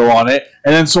Gucci logo on it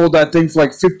and then sold that thing for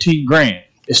like $15,000.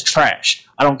 It's trash.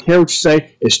 I don't care what you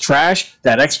say. It's trash.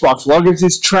 That Xbox luggage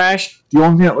is trash. The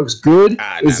only thing that looks good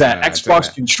is that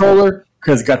Xbox controller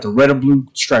because it got the red and blue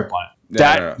stripe on it.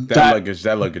 That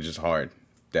luggage is hard.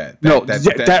 That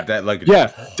luggage.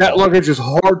 Yeah, that luggage is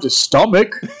hard to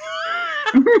stomach.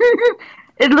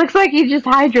 It looks like you just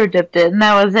hydro dipped it, and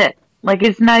that was it. Like,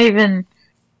 it's not even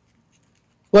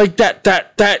like that.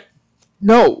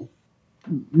 No.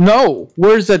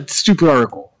 Where's that stupid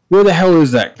article? Where the hell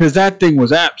is that? Because that thing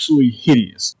was absolutely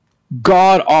hideous,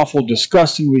 god awful,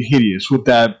 disgustingly hideous with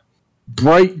that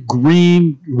bright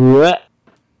green.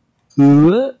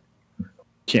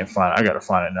 Can't find it. I gotta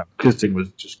find it now. This thing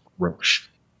was just gross.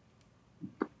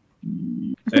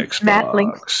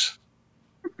 Xbox.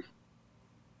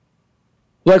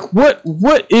 Like,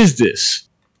 what is this?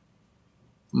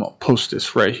 I'm gonna post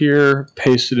this right here,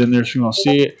 paste it in there so you can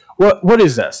see it. What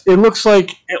is this? It looks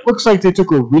like they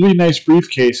took a really nice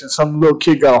briefcase and some little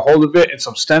kid got a hold of it and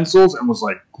some stencils and was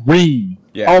like, green.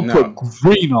 Put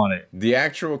green on it. The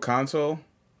actual console,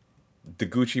 the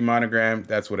Gucci monogram,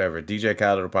 that's whatever. DJ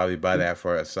Khaled will probably buy that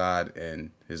for Assad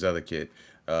and his other kid.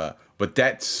 But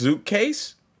that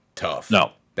suitcase, tough.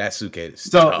 No. That suitcase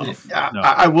is tough.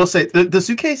 I will say the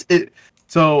suitcase.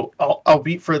 I'll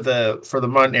beat for the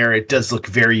modern era. It does look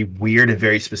very weird and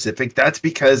very specific. That's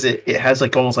because it has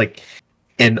like almost like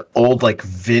an old like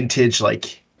vintage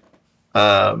like.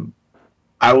 I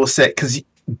will say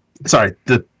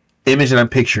the image that I'm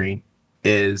picturing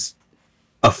is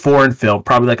a foreign film,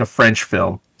 probably like a French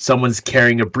film. Someone's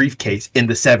carrying a briefcase in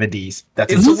the 70s.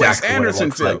 That's it's exactly a Wes Anderson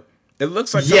what it film. like. It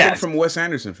looks like something from a Wes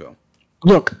Anderson film.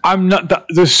 Look, I'm not.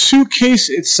 The suitcase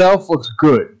itself looks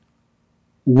good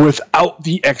without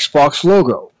the Xbox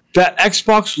logo. That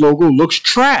Xbox logo looks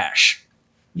trash.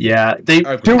 Yeah,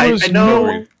 there was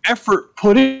no effort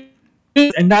put in,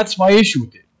 and that's my issue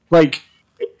with it. Like,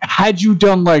 had you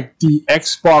done like the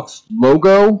Xbox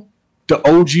logo, the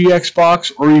OG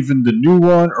Xbox, or even the new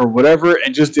one, or whatever,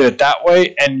 and just did it that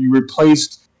way, and you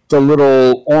replaced the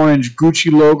little orange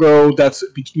Gucci logo that's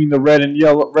between the red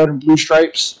and blue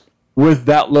stripes with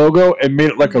that logo, and made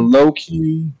it like a low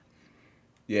key,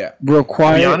 real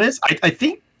quiet. To be honest, I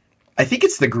think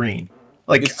it's the green.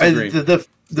 Like the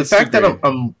fact that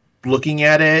I'm looking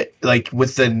at it like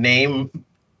with the name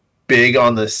big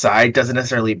on the side doesn't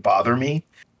necessarily bother me.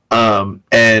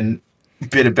 And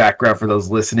bit of background for those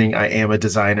listening, I am a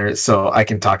designer, so I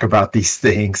can talk about these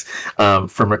things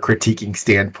from a critiquing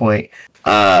standpoint.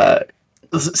 So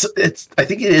I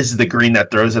think it is the green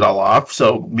that throws it all off.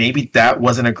 So maybe that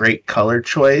wasn't a great color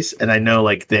choice. And I know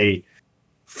like they,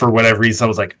 for whatever reason, I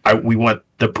was like, we want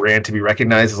the brand to be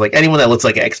recognized as like anyone that looks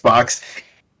like Xbox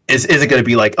isn't going to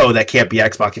be like, oh, that can't be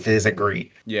Xbox if it isn't green.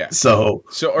 Yeah. So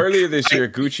earlier this year,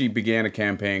 Gucci began a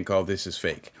campaign called "This Is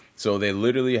Fake." So they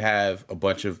literally have a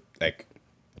bunch of it's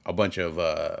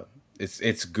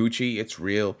Gucci, it's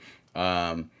real.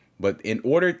 But in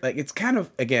order, like, it's kind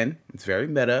of, again, it's very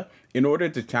meta. In order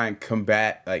to try and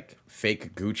combat like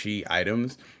fake Gucci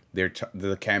items,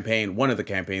 the campaign, one of the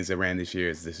campaigns they ran this year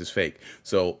is "This Is Fake."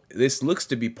 So this looks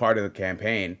to be part of the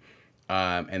campaign,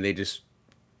 and they just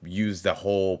use the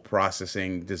whole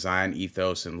processing, design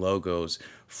ethos, and logos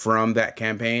from that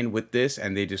campaign with this,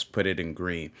 and they just put it in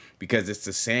green because it's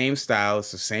the same style,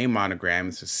 it's the same monogram,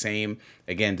 it's the same,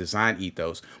 again, design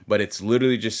ethos, but it's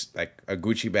literally just like a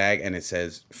Gucci bag, and it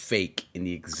says "fake" in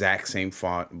the exact same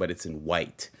font, but it's in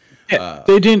white. Yeah,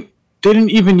 they didn't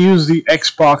even use the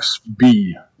Xbox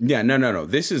B. Yeah, no.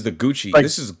 This is the Gucci. Like,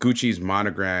 this is Gucci's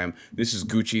monogram. This is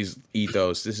Gucci's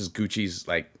ethos. This is Gucci's,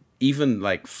 like, even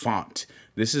like font.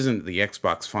 This isn't the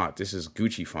Xbox font. This is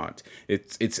Gucci font.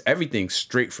 It's everything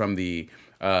straight from the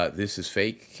 "This Is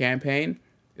Fake" campaign.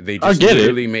 They just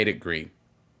literally made it green.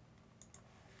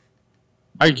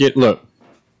 Look,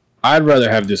 I'd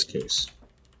rather have this case.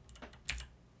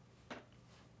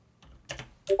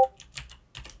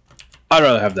 I'd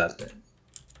rather have that thing.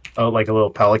 oh, like a little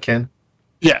pelican.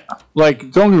 Yeah,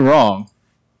 like, don't get me wrong,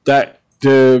 that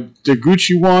the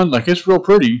Gucci one, like, it's real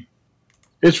pretty.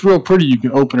 It's real pretty. You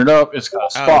can open it up. It's got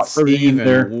a spot for everything in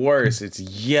there. Even worse, it's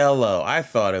yellow. I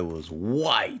thought it was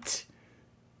white.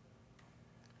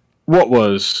 What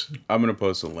was? I'm gonna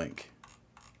post a link.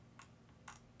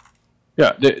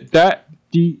 Yeah, that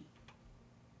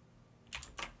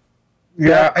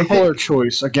color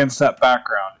choice against that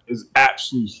background is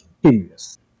absolutely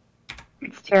hideous.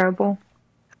 It's terrible.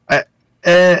 It's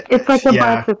It's like a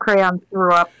box of crayons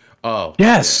threw up. Oh,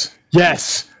 Yes.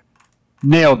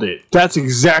 Nailed it. That's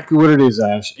exactly what it is,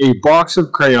 Ash. A box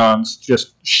of crayons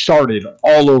just sharded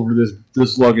all over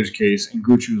this luggage case, and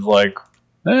Gucci was like,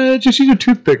 just use a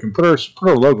toothpick and put our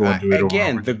logo into it.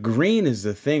 Again, the green is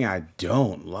the thing I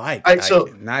don't like.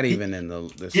 Not even in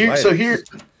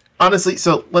the honestly,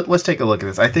 so let's take a look at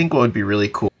this. I think what would be really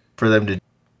cool for them to,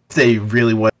 if they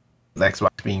really want the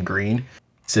Xbox being green,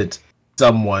 since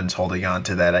someone's holding on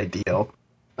to that ideal.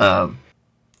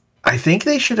 I think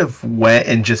they should have went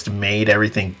and just made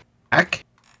everything black.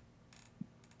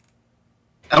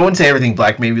 I wouldn't say everything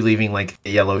black, maybe leaving like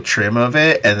the yellow trim of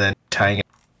it and then tying it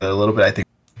a little bit. I think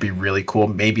would be really cool.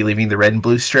 Maybe leaving the red and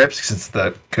blue strips since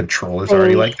the controller's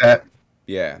already like that.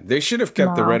 Yeah, they should have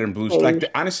kept the red and blue.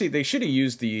 Honestly, they should have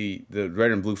used the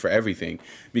red and blue for everything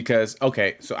because,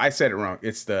 okay, so I said it wrong.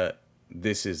 It's the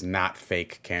 "This Is Not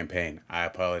Fake" campaign. I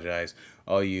apologize.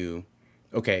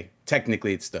 Okay,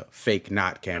 technically it's the "Fake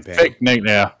Not" campaign.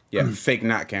 Yeah. Yeah, "Fake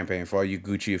Not" campaign for all you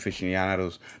Gucci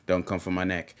aficionados. Don't come for my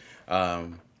neck.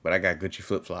 But I got Gucci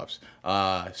flip flops.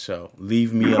 So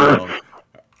leave me alone.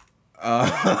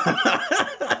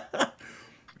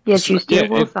 Yes, you still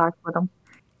will sock with them.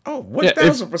 Oh,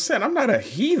 1000%. I'm not a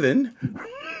heathen.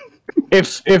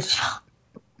 If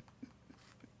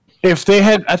they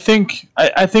had, I think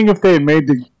if they had made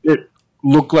it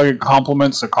look like it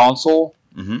complements the console,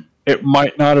 it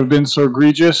might not have been so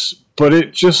egregious. But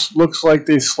it just looks like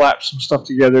they slapped some stuff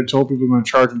together, told people they're going to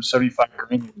charge them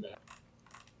 $75,000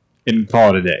 and call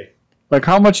it a day. Like,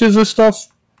 how much is this stuff?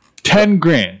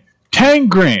 $10,000.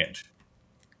 $10,000.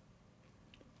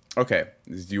 Okay.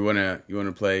 Do you wanna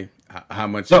play? How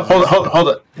much? No, hold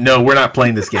on. No, we're not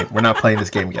playing this game. We're not playing this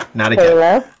game again. Not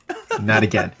again. Not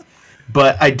again.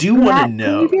 But I do want to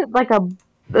know. Can you get like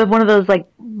one of those like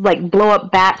blow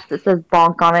up bats that says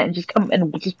bonk on it and just come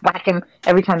and just whack him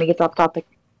every time he gets off topic?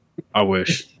 I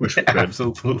wish we could.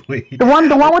 Absolutely. The one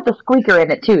with the squeaker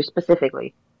in it too,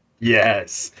 specifically.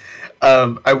 Yes.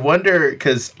 I wonder,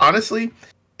 because honestly,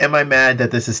 am I mad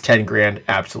that this is $10,000?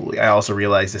 Absolutely. I also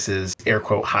realize this is air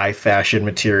quote high fashion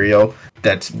material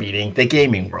that's meeting the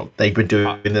gaming world. They've been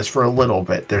doing this for a little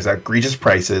bit. There's egregious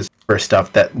prices for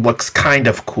stuff that looks kind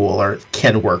of cool or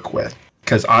can work with.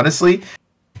 Because honestly,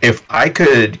 if I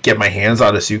could get my hands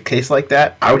on a suitcase like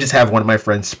that, I would just have one of my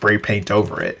friends spray paint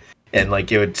over it. And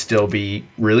like it would still be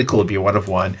really cool. It'd be a one of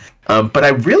one. But I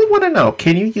really want to know,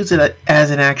 can you use it as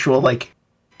an actual like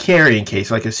carrying case,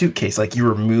 like a suitcase? Like you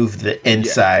remove the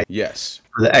inside, yes,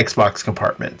 for the Xbox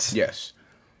compartments. Yes.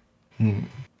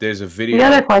 There's a video.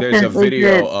 There's a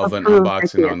video of an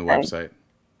unboxing on the website.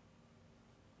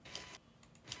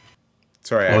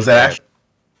 Sorry, what was that?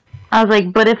 I was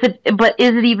like, but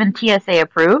is it even TSA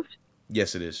approved?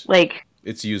 Yes, it is. Like,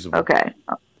 it's usable. Okay.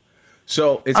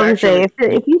 So it's I was gonna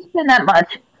say, if you spend that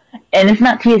much and it's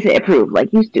not TSA approved,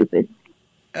 like, you stupid.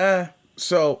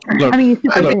 So Look, I mean,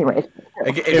 look, anyways.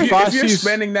 like, If if you're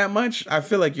spending that much, I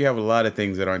feel like you have a lot of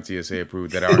things that aren't TSA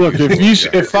approved that aren't. look,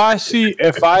 useful. if I see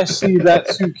that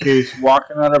suitcase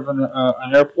walking out of an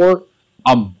airport,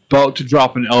 I'm about to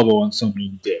drop an elbow on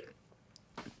somebody's dick.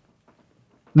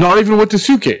 Not even with the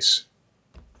suitcase.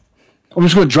 I'm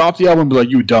just going to drop the elbow and be like,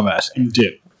 "You dumbass," and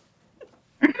dip.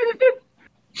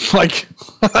 Like,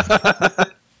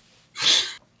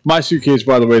 my suitcase,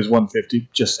 by the way, is $150.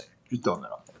 Just saying, just throwing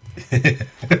that out there.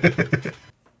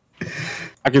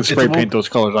 I can spray paint those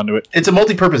colors onto it. It's a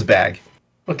multi-purpose bag.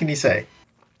 What can you say?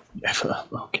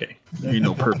 Okay, there ain't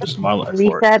no purpose in my life for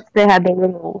it. Resets. They had the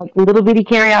little bitty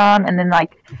carry-on, and then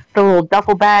like the little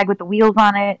duffel bag with the wheels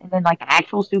on it, and then like the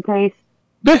actual suitcase.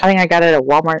 I think I got it at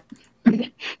Walmart.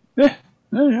 Yeah,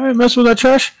 I mess with that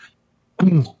trash.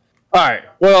 All right,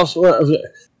 what else?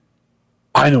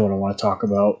 I know what I want to talk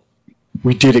about.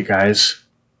 We did it, guys.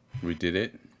 We did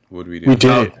it. What did we do? We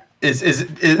did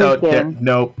it.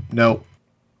 No.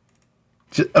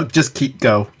 Just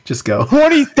go. Just go.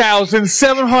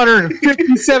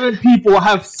 20,757 people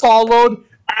have followed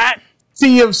at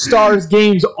Sea of Stars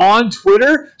Games on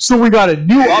Twitter. So we got a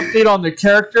new update on the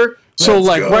character. So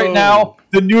Let's go. right now,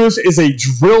 the news is a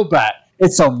drill bat.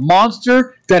 It's a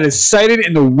monster that is sighted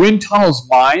in the Wind Tunnel's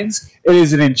mines. It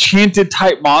is an enchanted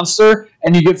type monster,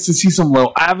 and you get to see some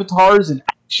little avatars and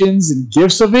actions and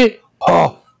gifs of it.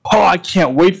 Oh, I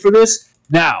can't wait for this.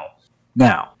 Now,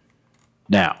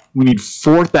 we need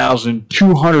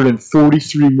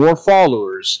 4,243 more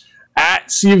followers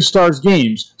at Sea of Stars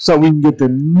Games so we can get the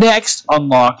next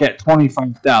unlock at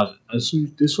 25,000.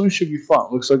 This one should be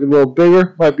fun. Looks like a little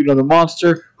bigger. Might be another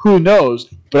monster. Who knows?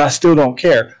 But I still don't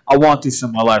care. I want this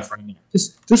in my life right now.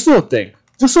 This little thing.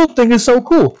 This little thing is so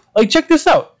cool. Like, check this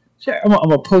out. I'm going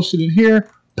to post it in here.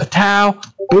 Patow.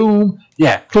 Boom.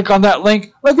 Yeah, click on that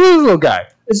link. Like, look at this little guy.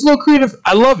 It's a little creative.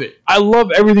 I love it. I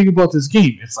love everything about this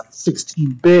game. It's like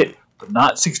 16-bit, but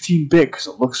not 16-bit because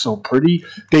it looks so pretty.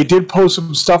 They did post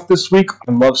some stuff this week.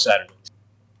 I love Saturdays.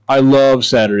 I love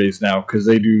Saturdays now because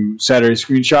they do Saturday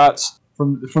screenshots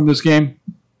from this game.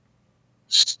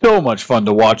 So much fun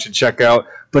to watch and check out.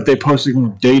 But they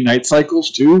posted day-night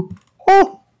cycles too.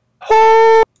 Oh,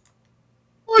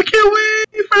 I can't wait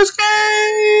for this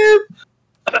game.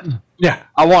 Yeah,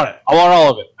 I want it. I want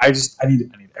all of it. I need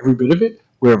every bit of it.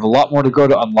 We have a lot more to go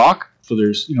to unlock. So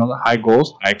there's, the high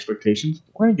goals, high expectations.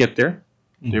 We're going to get there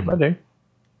day by day.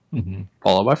 Mm-hmm.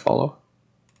 Follow by follow.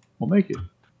 We'll make it.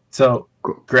 So,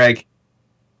 Greg,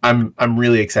 I'm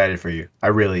really excited for you. I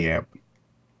really am.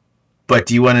 But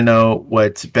do you want to know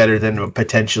what's better than a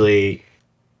potentially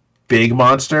big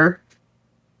monster?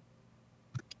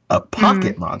 A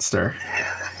pocket monster.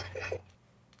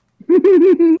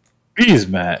 Please,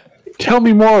 Matt. Tell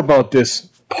me more about this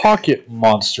pocket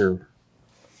monster.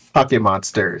 Pocket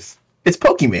monsters. It's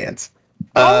Pokemans.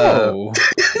 Oh.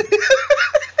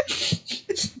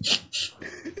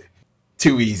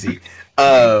 Too easy.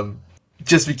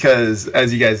 Just because,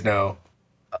 as you guys know,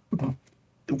 I'm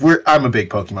a big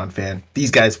Pokemon fan.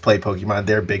 These guys play Pokemon.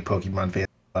 They're big Pokemon fans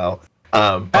as well.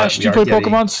 Ash, do you play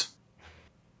Pokemons?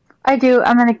 I do.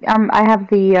 I have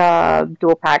the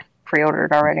dual pack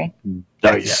pre-ordered already.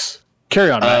 Nice. Yeah.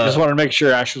 Carry on, Matt. Just wanted to make sure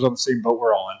Ash was on the same boat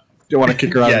we're on. Don't want to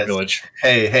kick her out of the village.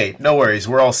 Hey, no worries.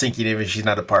 We're all syncing even if she's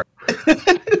not a part. You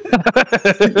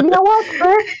know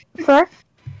what? Sir?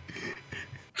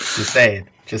 Just saying.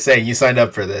 You signed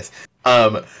up for this.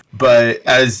 But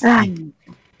as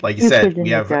like you said, we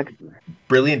have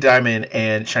Brilliant Diamond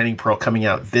and Shining Pearl coming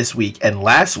out this week, and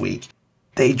last week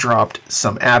they dropped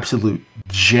some absolute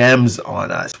gems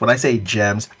on us. When I say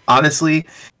gems, honestly,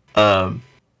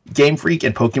 Game Freak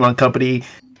and Pokemon Company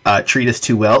treat us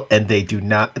too well, and they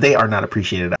are not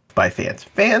appreciated by fans.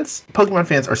 Pokemon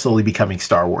fans are slowly becoming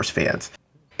Star Wars fans.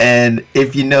 And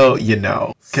if you know, you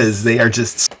know, because they are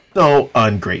just so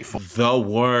ungrateful. The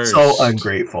worst. So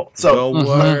ungrateful. So the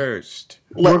worst.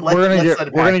 We're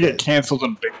gonna get canceled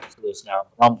on big for this now.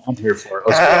 I'm here for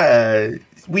it.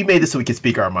 We made this so we could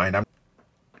speak our mind.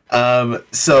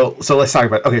 So let's talk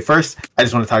about. Okay, first I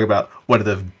just want to talk about one of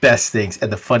the best things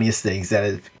and the funniest things that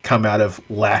have come out of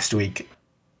last week.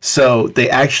 So they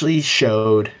actually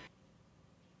showed,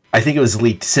 I think it was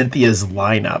leaked, Cynthia's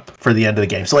lineup for the end of the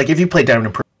game. So like if you play Diamond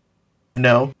and Pearl,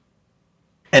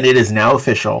 and it is now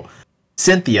official,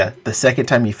 Cynthia, the second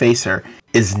time you face her,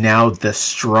 is now the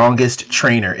strongest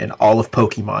trainer in all of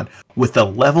Pokemon with a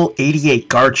level 88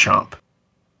 Garchomp,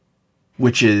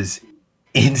 which is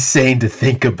insane to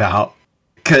think about.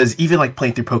 Because even like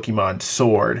playing through Pokemon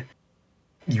Sword,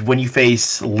 when you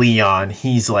face Leon,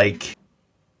 he's like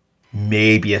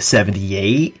maybe a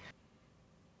 78,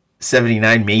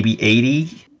 79, maybe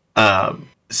 80.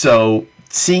 So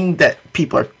seeing that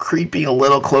people are creeping a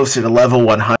little closer to level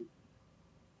 100,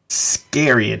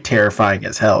 scary and terrifying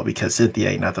as hell because Cynthia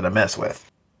ain't nothing to mess with.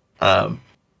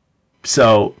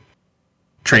 So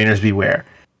trainers beware.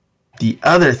 The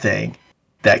other thing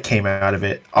that came out of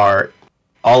it are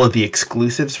all of the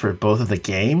exclusives for both of the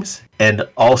games and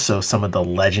also some of the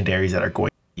legendaries that are going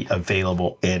to be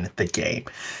available in the game.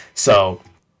 So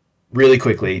really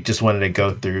quickly, just wanted to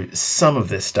go through some of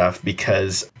this stuff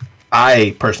because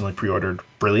I personally pre-ordered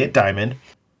Brilliant Diamond.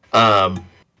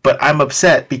 But I'm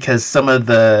upset because some of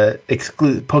the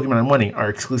Pokemon I'm wanting are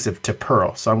exclusive to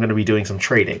Pearl, so I'm going to be doing some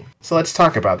trading. So let's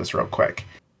talk about this real quick.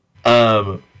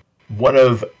 One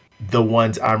of the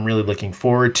ones I'm really looking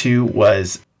forward to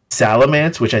was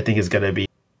Salamence, which I think is going to be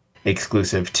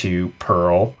exclusive to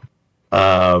Pearl.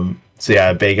 So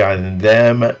yeah, big on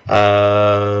them.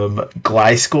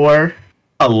 Gliscor.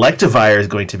 Electivire is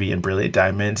going to be in Brilliant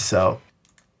Diamond, so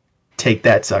take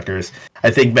that, suckers. I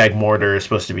think Magmortar is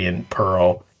supposed to be in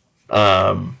Pearl.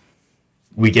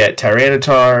 We get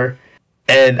Tyranitar,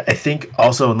 and I think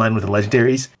also in line with the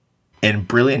legendaries, in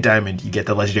Brilliant Diamond you get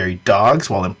the legendary dogs,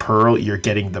 while in Pearl you're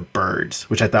getting the birds,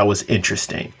 which I thought was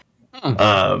interesting.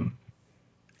 All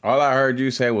I heard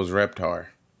you say was Reptar.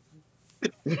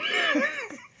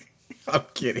 I'm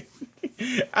kidding.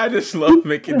 I just love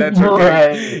making that joke.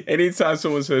 Right. Anytime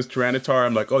someone says Tyranitar,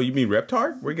 I'm like, oh, you mean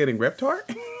Reptar? We're getting Reptar?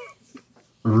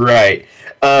 Right.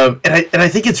 And I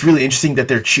think it's really interesting that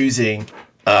they're choosing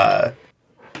that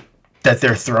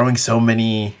they're throwing so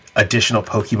many additional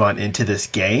Pokemon into this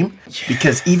game,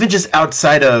 because even just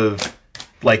outside of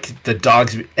like the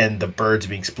dogs and the birds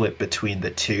being split between the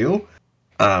two,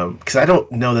 because I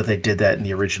don't know that they did that in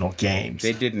the original games.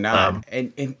 They did not.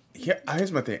 And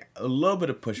here's my thing. A little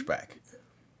bit of pushback.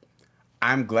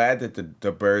 I'm glad that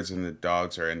the birds and the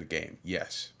dogs are in the game.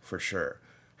 Yes, for sure.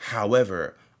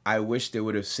 However, I wish they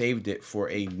would have saved it for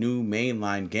a new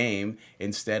mainline game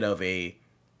instead of a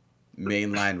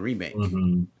mainline remake.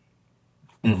 Mm-hmm.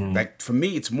 Mm-hmm. Like, for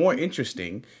me, it's more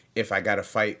interesting if I got to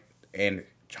fight and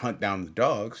hunt down the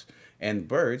dogs and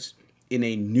birds in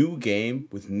a new game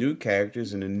with new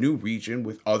characters in a new region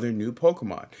with other new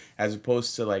Pokemon, as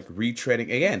opposed to like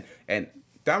retreading again. And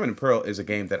Diamond and Pearl is a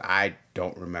game that I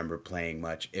don't remember playing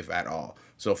much, if at all.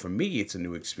 So for me, it's a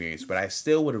new experience, but I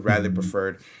still would have rather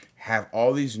preferred have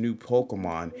all these new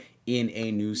Pokemon in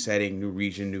a new setting, new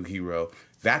region, new hero.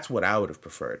 That's what I would have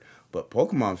preferred. But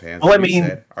Pokemon fans, like you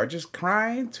said, are just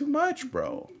crying too much,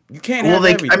 bro. You can't have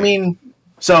everything.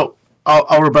 So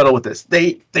I'll rebuttal with this.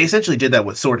 They essentially did that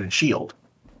with Sword and Shield.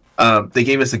 They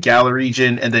gave us a Galar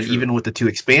region, and then even with the 2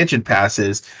 expansion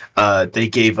passes, they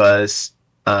gave us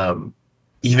even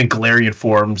Galarian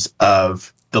forms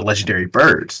of the legendary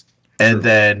birds. And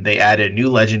then they added new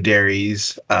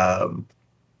legendaries.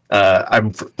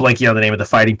 I'm blanking on the name of the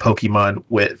fighting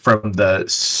Pokemon from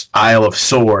the Isle of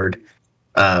Sword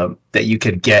that you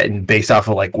could get, and based off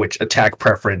of like which attack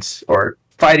preference or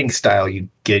fighting style you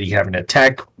get, you have an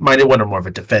attack-minded one or more of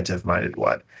a defensive-minded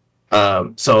one.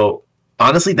 So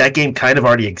honestly, that game kind of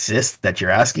already exists that you're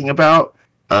asking about.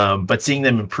 But seeing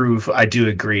them improve, I do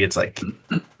agree. It's like,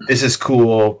 this is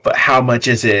cool, but how much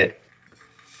is it?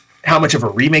 How much of a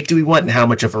remake do we want, and how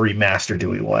much of a remaster do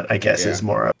we want? I guess is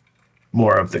more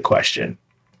of the question.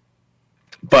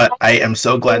 But I am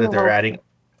so glad that they're adding.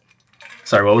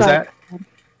 Sorry, what was that?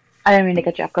 I didn't mean to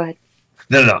cut you off. Go ahead.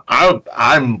 No.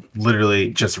 I'm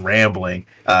literally just rambling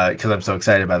because I'm so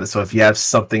excited about this. So if you have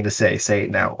something to say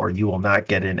it now, or you will not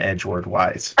get in Edgeword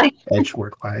wise.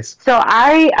 So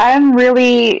I'm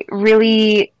really,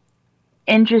 really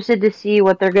interested to see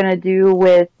what they're gonna do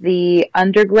with the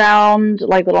underground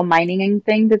like little mining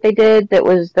thing that they did. That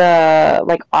was the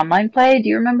like online play. Do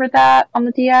you remember that on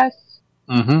the DS?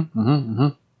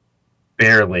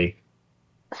 Barely.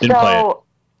 Didn't play it.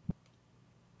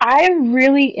 I'm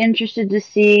really interested to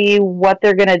see what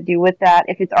they're going to do with that,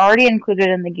 if it's already included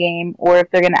in the game, or if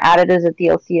they're going to add it as a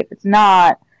DLC if it's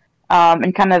not,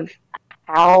 and kind of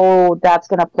how that's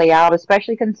going to play out,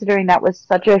 especially considering that was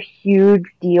such a huge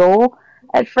deal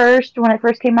at first when it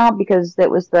first came out, because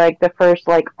it was like the first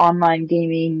like online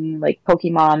gaming like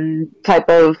Pokemon type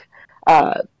of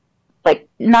like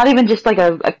not even just like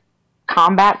a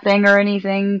combat thing or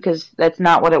anything, because that's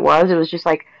not what it was. It was just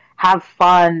like have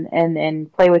fun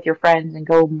and play with your friends and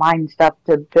go mine stuff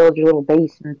to build your little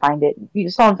base and find it,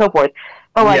 so on and so forth.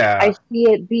 But like, I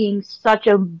see it being such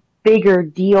a bigger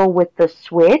deal with the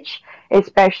Switch,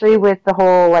 especially with the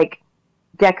whole like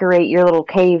decorate your little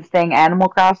cave thing, Animal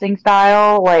Crossing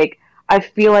style. Like, I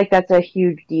feel like that's a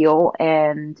huge deal,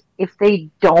 and if they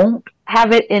don't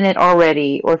have it in it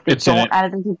already, or if they don't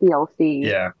add it into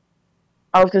DLC,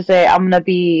 I was gonna say I'm gonna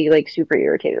be like super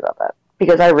irritated about that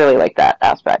because I really like that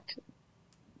aspect.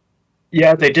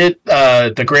 Yeah, they did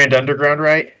the Grand Underground,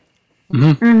 right?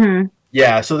 Mm-hmm.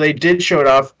 Yeah, so they did show it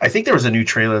off. I think there was a new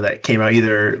trailer that came out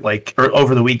either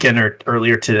over the weekend or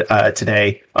earlier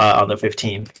today on the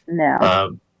 15th.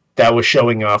 No, That was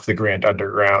showing off the Grand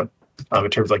Underground in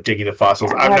terms of like digging the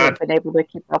fossils. I haven't been able to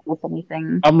keep up with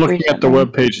anything. I'm looking at the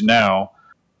webpage now.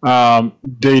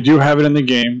 They do have it in the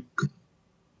game.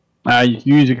 You can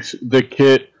use the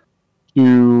kit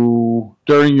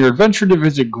during your adventure to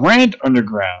visit Grand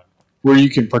Underground, where you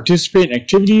can participate in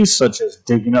activities such as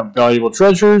digging up valuable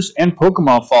treasures and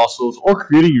Pokemon fossils or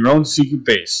creating your own secret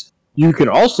base. You can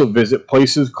also visit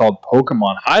places called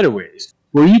Pokemon Hideaways,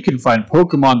 where you can find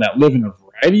Pokemon that live in a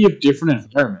variety of different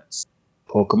environments.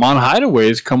 Pokemon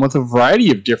Hideaways come with a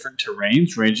variety of different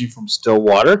terrains ranging from still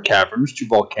water caverns to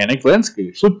volcanic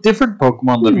landscapes, with different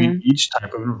Pokemon living in each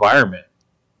type of environment.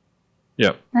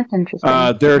 Yep. That's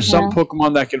interesting. There are some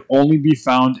Pokemon that can only be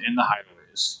found in the Hideaways.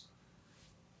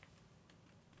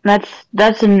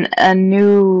 That's a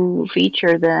new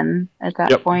feature then at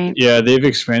that point. Yeah, they've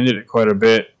expanded it quite a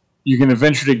bit. You can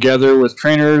adventure together with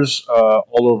trainers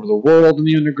all over the world in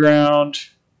the underground.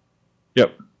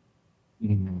 Yep.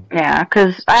 Yeah,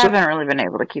 because I haven't really been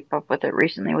able to keep up with it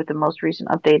recently with the most recent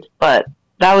updates, but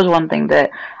that was one thing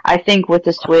that I think with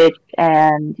the Switch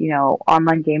and,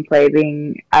 online gameplay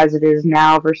being as it is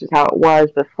now versus how it was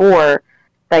before,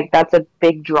 like that's a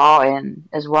big draw in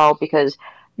as well because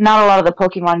not a lot of the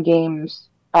Pokemon games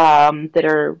that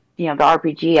are, the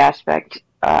RPG aspect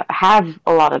have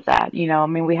a lot of that.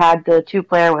 We had the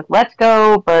 2-player with Let's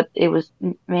Go, but it was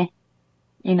meh,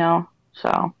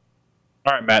 so.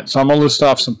 All right, Matt. So I'm gonna list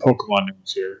off some Pokemon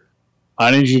names here.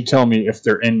 I need you to tell me if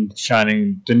they're in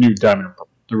Shining, the new Diamond and Pearl,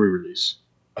 the re-release.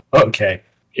 Okay.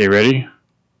 Okay, ready?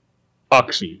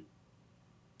 Uxie.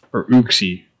 Or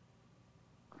Uxie.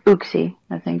 Uxie,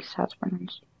 I think is how it's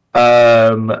pronounced.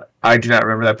 I do not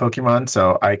remember that Pokemon,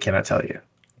 so I cannot tell you.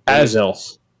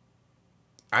 Azelf.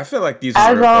 I feel like these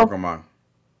are real Pokemon.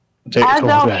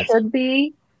 Azelf should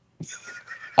be.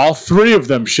 All three of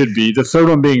them should be. The third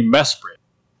one being Mesprit.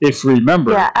 If you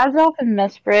remember. Yeah, Azelf and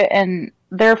Mesprit, and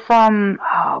they're from.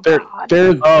 They're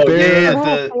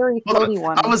the fairy floaty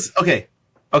one. I was okay.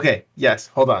 Okay, yes.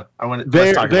 Hold on.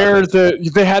 Let's talk about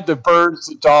this. They had the birds,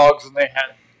 the dogs, and they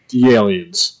had the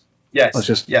aliens.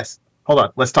 Yes. Yes. Hold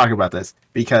on. Let's talk about this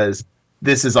because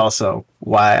this is also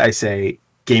why I say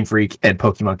Game Freak and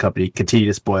Pokemon Company continue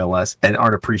to spoil us and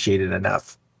aren't appreciated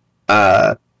enough.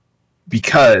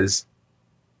 Because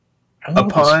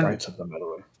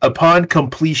upon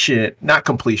completion,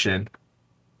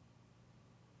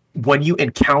 when you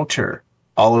encounter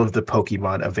all of the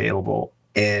Pokemon available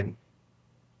in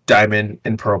Diamond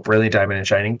and Pearl, Brilliant Diamond and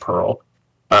Shining Pearl,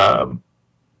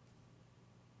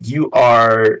 you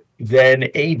are then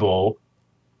able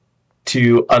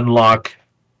to unlock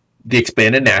the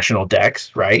expanded national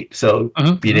dex, right? So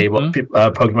being able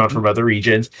Pokemon from other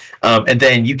regions, and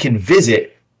then you can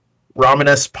visit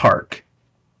Ramanas Park,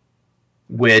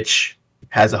 which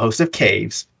has a host of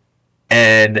caves,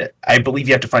 and I believe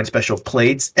you have to find special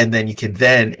plates, and then you can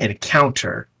then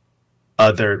encounter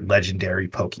other legendary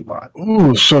Pokemon.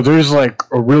 Ooh, so there's like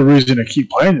a real reason to keep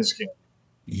playing this game.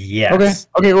 Yes.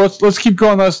 Okay. Well, let's keep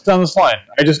going down this line.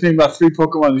 I just named about 3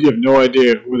 Pokemon. You have no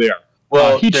idea who they are.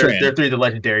 Well, there are 3 of the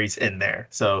legendaries in there,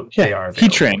 so they are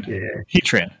available. Heatran. Yeah.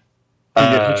 Heatran. You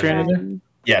get Heatran in there?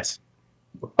 Yes.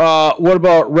 What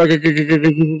about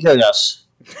Regigigas?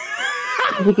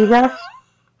 Regigigas?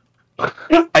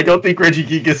 I don't think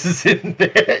Regigigas is in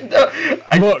there.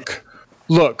 No,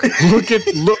 Look at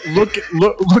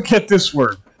this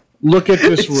word. Look at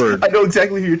this word. I know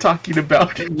exactly who you're talking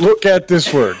about. Look at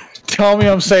this word. Tell me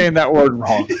I'm saying that word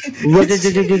wrong.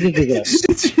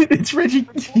 It's Reggie.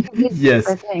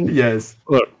 Yes.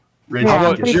 Look. Reggie. How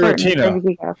about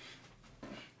Giratina?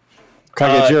 Can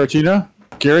I get Giratina?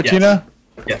 Giratina?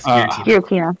 Yes.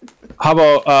 Giratina. How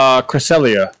about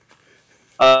Cresselia?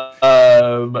 That's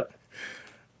I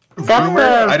don't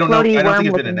know. I don't think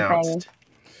it's been announced.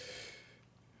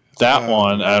 That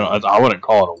one, I wouldn't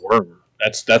call it a worm.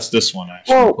 That's this one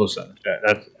actually.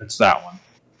 It's that one.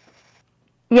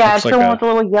 Yeah, it's the one with the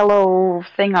little yellow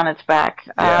thing on its back.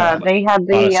 They had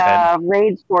the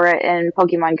raids for it in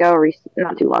Pokemon Go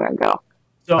not too long ago.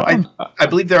 So I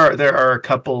believe there are a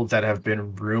couple that have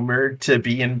been rumored to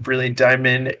be in Brilliant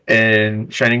Diamond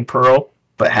and Shining Pearl,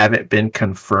 but haven't been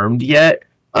confirmed yet.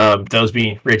 Those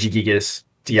being Regigigas,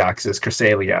 Deoxys,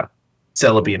 Cresselia,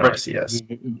 Celebi, and Arceus.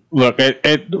 Look, at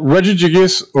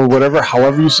Regigigas, or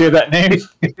however you say that name,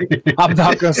 I'm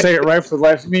not going to say it right for the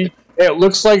life of me. It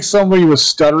looks like somebody was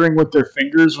stuttering with their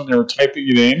fingers when they were typing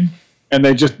it in, and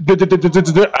they just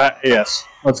yes.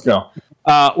 Let's go.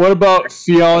 What about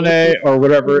Fiona or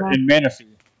whatever in Manaphy?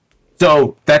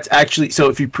 So that's actually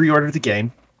if you pre-order the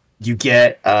game, you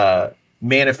get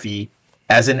Manaphy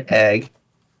as an egg,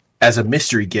 as a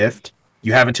mystery gift.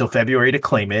 You have until February to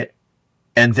claim it,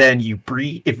 and then when you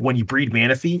breed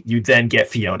Manaphy, you then get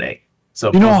Fiona.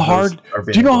 So Do you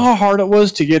know how hard it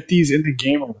was to get these in the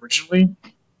game originally?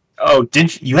 Oh,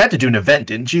 you had to do an event,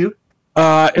 didn't you?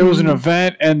 It was an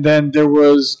event, and then there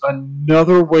was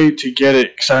another way to get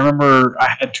it, because I remember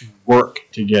I had to work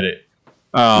to get it.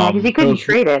 Because you couldn't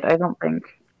trade it, I don't think.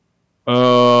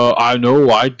 I know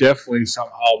I definitely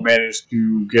somehow managed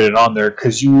to get it on there,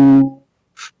 because you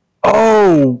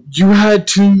had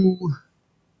to...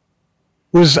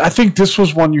 I think this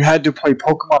was one you had to play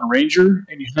Pokemon Ranger,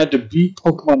 and you had to beat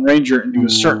Pokemon Ranger and do a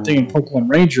certain thing in Pokemon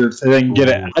Ranger to then get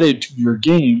it added to your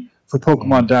game for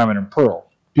Pokemon Diamond and Pearl.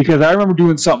 Because I remember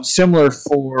doing something similar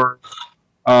for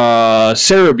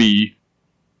Cerebi,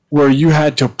 where you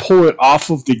had to pull it off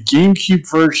of the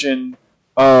GameCube version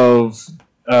of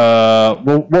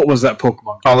what was that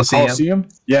Pokemon? Coliseum?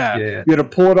 Yeah. You had to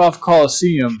pull it off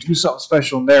Coliseum, do something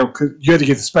special in there, because you had to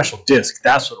get the special disc.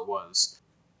 That's what it was.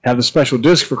 Have the special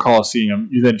disc for Coliseum,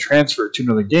 you then transfer it to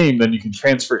another game, then you can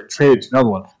transfer it and trade it to another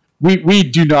one. We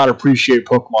do not appreciate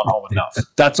Pokemon Home enough.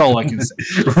 That's all I can say.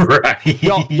 Right.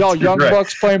 Y'all young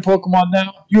bucks playing Pokemon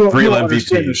now, you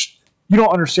don't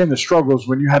understand the struggles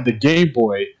when you had the Game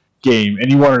Boy game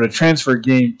and you wanted to transfer a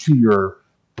game to your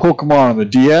Pokemon on the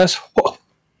DS.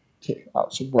 Okay, that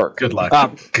was some work. Good luck.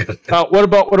 What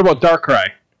about Darkrai?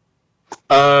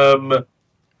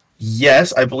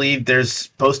 Yes, I believe there's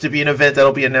supposed to be an event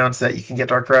that'll be announced that you can get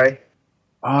Darkrai.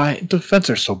 The events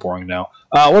are so boring now.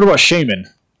 What about Shaman?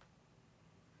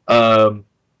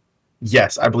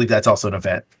 Yes, I believe that's also an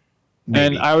event.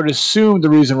 Maybe. And I would assume the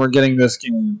reason we're getting this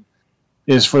game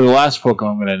is for the last Pokemon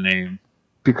I'm going to name,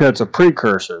 because it's a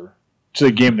precursor to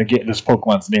the game to get this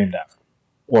Pokemon's named after.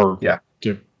 Or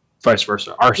to vice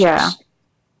versa. Arceus. Yeah.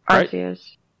 Right?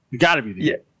 Arceus. You got to be the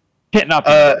Yeah. Can't not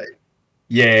be.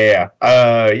 Yeah.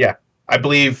 I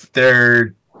believe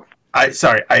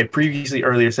I previously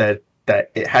earlier said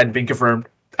that it hadn't been confirmed.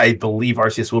 I believe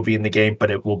Arceus will be in the game, but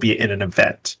it will be in an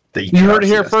event. That you heard it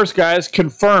here first, guys.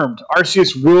 Confirmed.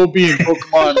 Arceus will be in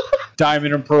Pokemon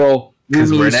Diamond and Pearl.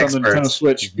 Because we're on the Nintendo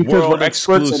Switch. Because we're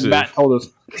experts, and Matt told us.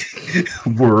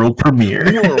 World premiere.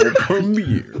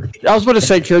 I was about to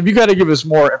say, Caleb, you got to give us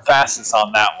more emphasis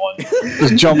on that one.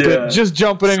 Just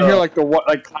jumping in here like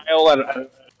Kyle at a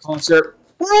concert.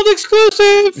 World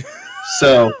exclusive.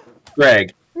 So,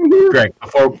 Greg,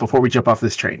 before we jump off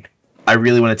this train, I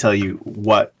really want to tell you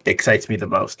what excites me the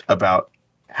most about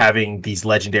having these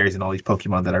legendaries and all these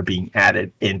Pokemon that are being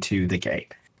added into the game.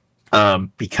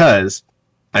 Because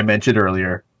I mentioned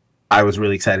earlier, I was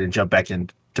really excited to jump back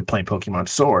into playing Pokemon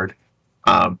Sword.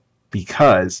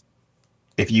 Because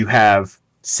if you have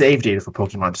save data for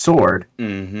Pokemon Sword,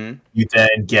 you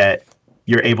then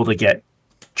you're able to get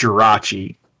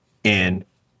Jirachi in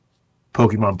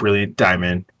Pokemon Brilliant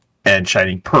Diamond and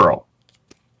Shining Pearl.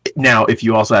 Now, if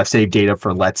you also have save data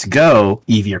for Let's Go,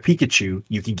 Eevee or Pikachu,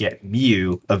 you can get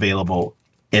Mew available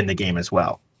in the game as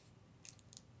well.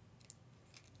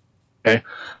 Okay. I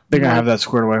think I have that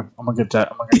squared away. I'm gonna get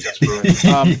that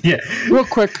squared away. Real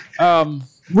quick,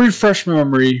 refresh my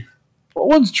memory. What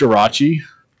one's Jirachi?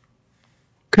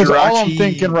 Because all I'm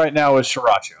thinking right now is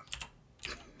Sriracha.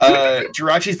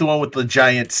 Jirachi's the one with the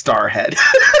giant star head.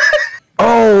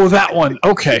 Oh, that one.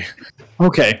 Okay.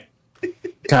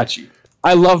 Got you.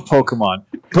 I love Pokemon,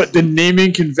 but the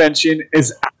naming convention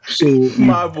is absolutely...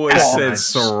 My boy said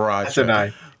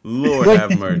Sriracha. Lord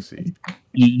have mercy.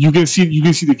 You can see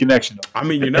the connection. I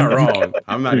mean, you're not wrong.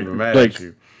 I'm not even mad at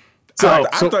you. I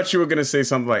thought you were gonna say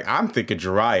something like, "I'm thinking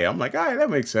Jiraiya." I'm like, "All right, that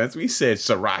makes sense." We said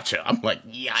Sriracha. I'm like,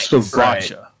 "Yikes!"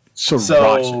 Sriracha.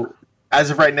 So,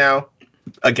 as of right now,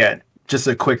 again, just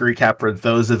a quick recap for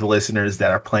those of the listeners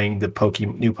that are playing the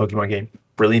new Pokemon game,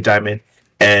 Brilliant Diamond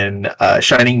and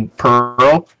Shining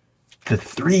Pearl. The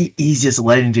 3 easiest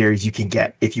legendaries you can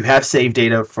get if you have save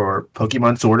data for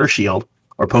Pokemon Sword or Shield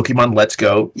or Pokemon Let's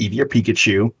Go, Eevee or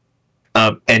Pikachu,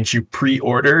 and you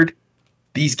pre-ordered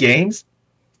these games.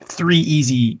 3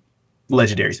 easy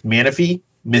legendaries. Manaphy,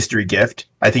 mystery gift.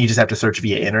 I think you just have to search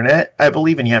via internet, I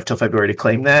believe, and you have till February to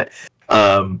claim that.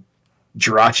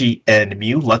 Jirachi and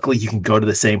Mew. Luckily, you can go to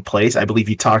the same place. I believe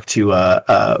you talked to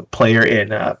a player in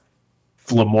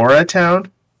Flamora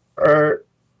Town or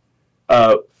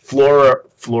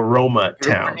Floroma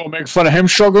Town. We're gonna make fun of him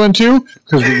struggling too,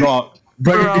 because we got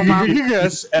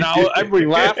yes, and everybody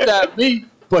laughed at me.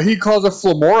 but he calls it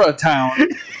Flamora Town.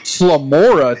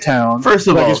 Flamora Town. First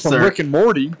of like all, it's from sir, Rick and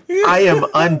Morty. I am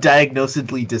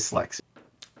undiagnosedly dyslexic.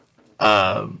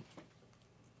 I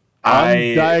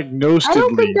Undiagnosedly. I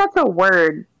don't think that's a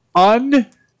word.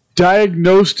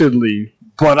 Undiagnosedly.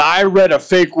 But I read a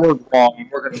fake word wrong, and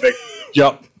we're gonna make.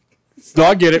 Yup. No,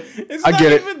 I get it. I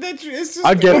get it. It's just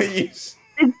I get it. It's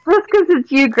just because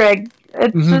it's you, Greg.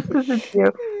 It's just because it's you.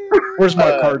 Where's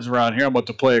my cards around here? I'm about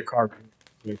to play a card.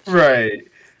 Right.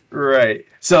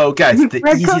 So, guys, the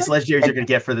Red easiest card? legendaries you're gonna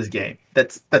get for this game.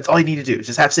 That's all you need to do. Is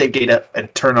just have save data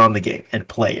and turn on the game and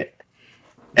play it.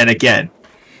 And again,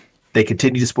 they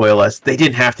continue to spoil us. They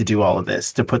didn't have to do all of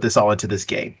this to put this all into this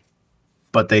game,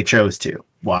 but they chose to.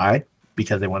 Why?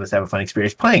 Because they want us to have a fun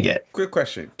experience playing it. Quick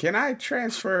question: can I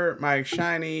transfer my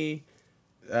shiny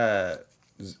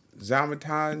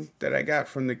Zamaton that I got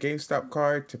from the GameStop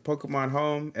card to Pokemon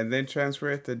Home and then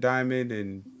transfer it to Diamond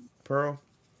and Pearl?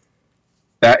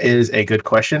 That is a good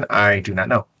question. I do not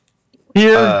know.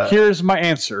 Here's my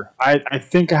answer. I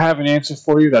think I have an answer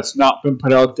for you that's not been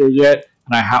put out there yet,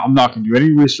 and I'm not going to do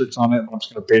any research on it. I'm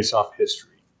just going to base off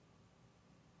history.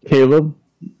 Caleb,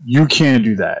 you can't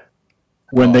do that.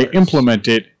 When they implement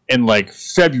it in like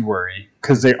February,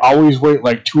 because they always wait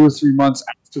like 2 or 3 months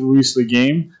after the release of the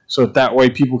game, so that way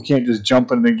people can't just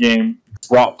jump in the game,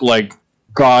 drop like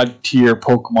god tier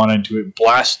Pokemon into it,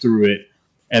 blast through it,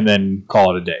 and then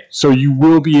call it a day. So you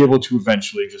will be able to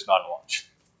eventually, just not at launch.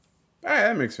 All right,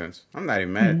 that makes sense. I'm not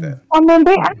even mad at that. I mean,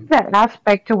 they add that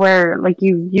aspect to where, like,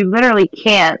 you literally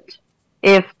can't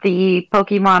if the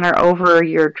Pokemon are over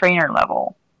your trainer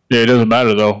level. Yeah, it doesn't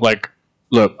matter though. Like,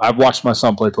 look, I've watched my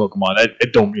son play Pokemon.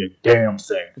 It don't mean a damn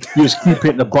thing. You just keep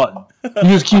hitting the button. You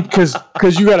just keep because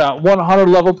you got a 100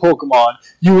 level Pokemon.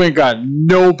 You ain't got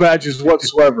no badges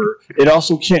whatsoever. It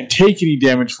also can't take any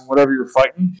damage from whatever you're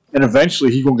fighting. And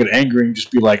eventually, he gonna get angry and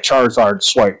just be like Charizard,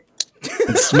 swipe,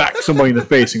 and smack somebody in the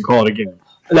face and call it a game.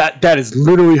 That is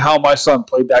literally how my son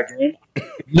played that game.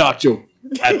 Not joking.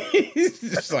 He's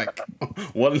just like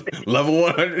level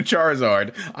 100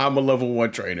 Charizard. I'm a level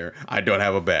 1 trainer. I don't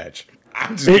have a badge.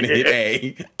 I'm just gonna hit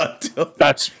A until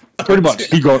that's pretty much.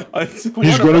 He's gonna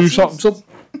do something.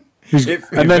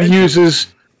 And then he uses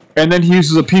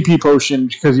a PP potion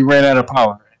because he ran out of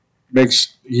power. He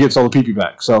gets all the PP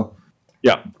back. So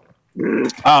yeah.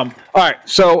 All right.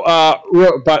 So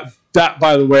but that,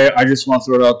 by the way, I just want to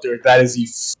throw it out there. That is the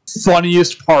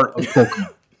funniest part of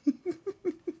Pokemon.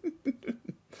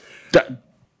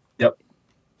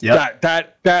 Yep.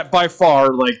 That by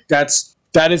far, like that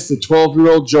is the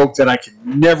 12-year-old joke that I can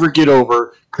never get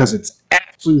over because it's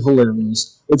absolutely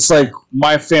hilarious. It's like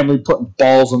my family putting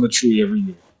balls on the tree every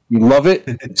year. We love it.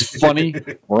 It's funny.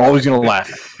 We're always gonna laugh.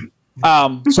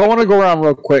 So I want to go around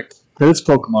real quick. It's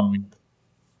Pokemon Week.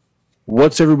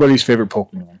 What's everybody's favorite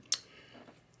Pokemon?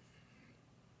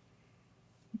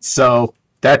 So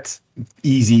that's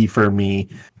easy for me.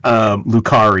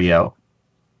 Lucario.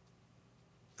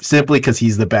 Simply because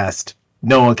he's the best.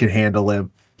 No one can handle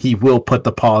him. He will put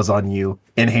the paws on you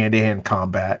in hand-to-hand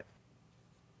combat.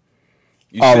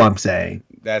 All I'm saying.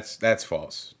 That's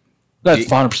false. That's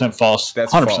 100% false.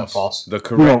 That's 100% false. The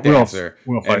correct answer,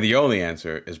 and the only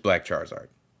answer, is Black Charizard.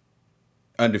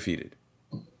 Undefeated.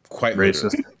 Quite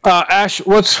racist. Literally. Ash,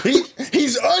 what's...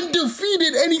 He's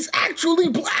undefeated, and he's actually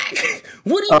black.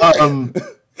 What do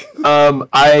you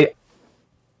I...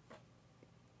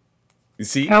 You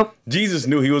see, Nope. Jesus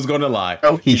knew he was going to lie.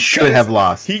 Oh, he should have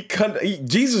lost.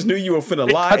 Jesus knew you were finna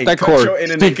lie and cut cut your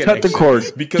internet connection. Cut the cord.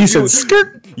 Because he said,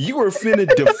 "Skirt." You were finna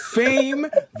defame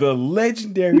the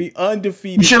legendary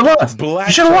undefeated Black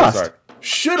Charizard.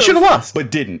 Should have lost,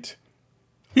 but didn't.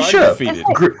 He should have.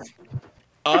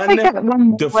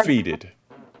 Undefeated.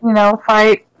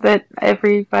 Fight that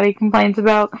everybody complains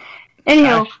about.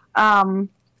 Anyhow, my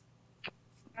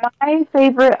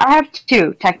favorite, I have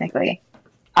two, technically.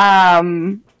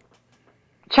 Charmander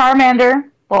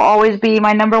will always be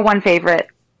my number one favorite.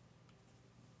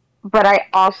 But I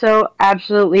also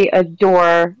absolutely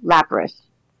adore Lapras.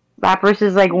 Lapras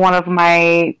is like one of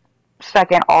my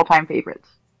second all-time favorites.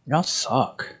 Y'all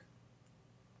suck.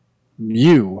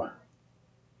 Mew.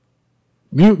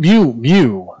 Like Mew's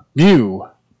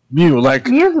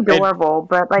adorable,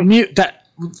 but like Mew.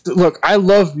 Look, I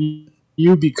love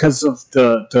Mew because of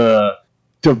the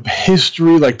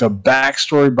history, like the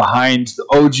backstory behind the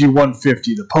OG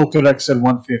 150, the Pokedex said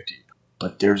 150.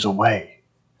 But there's a way.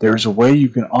 There's a way you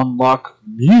can unlock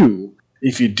Mew.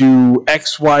 If you do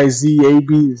X, Y, Z, A,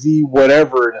 B, Z,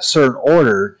 whatever in a certain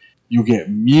order, you get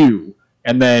Mew.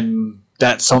 And then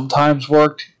that sometimes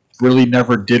worked. Really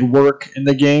never did work in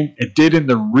the game. It did in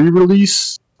the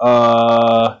re-release.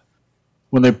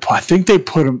 I think they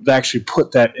actually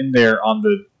put that in there on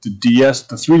the DS,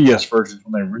 the 3DS versions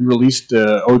when they re-released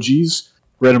the OGs,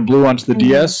 Red and Blue, onto the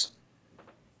DS.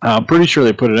 I'm pretty sure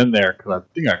they put it in there because I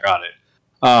think I got it.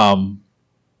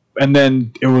 And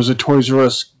then it was a Toys R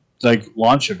Us like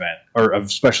launch event or a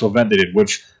special event they did,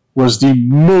 which was the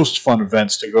most fun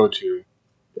events to go to.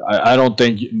 I don't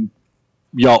think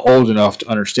y'all old enough to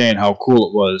understand how cool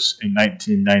it was in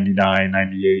 1999,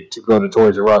 98 to go to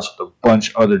Toys R Us with a bunch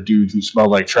of other dudes who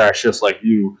smelled like trash just like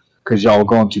you because y'all were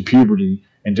going through puberty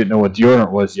and didn't know what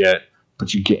deodorant was yet,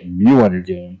 but you getting Mew on your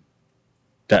game.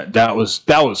 That was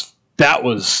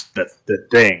the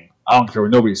thing. I don't care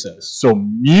what nobody says. So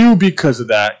Mew, because of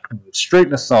that, straight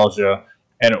nostalgia,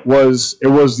 and it was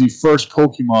the first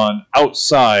Pokemon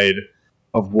outside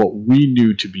of what we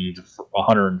knew to be the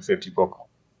 150 Pokemon.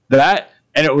 That,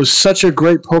 and it was such a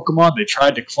great Pokemon. They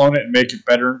tried to clone it and make it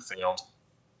better and failed.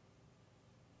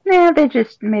 Yeah, they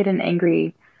just made an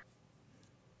angry.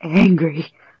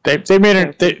 They made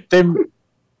it. They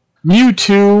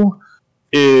Mewtwo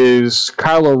is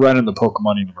Kylo Ren in the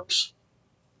Pokemon universe.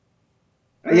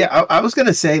 Yeah, I was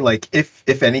gonna say, like,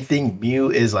 if anything,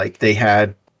 Mew is like they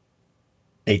had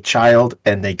a child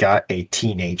and they got a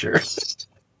teenager.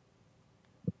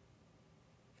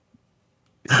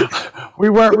 We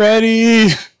weren't ready.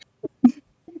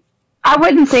 I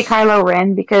wouldn't say Kylo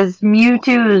Ren because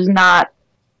Mewtwo is not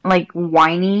like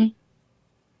whiny.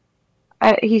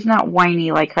 He's not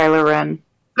whiny like Kylo Ren.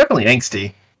 Definitely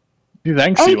angsty. He's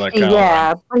angsty like Kylo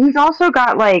Ren. But he's also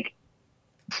got like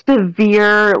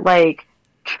severe like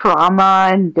trauma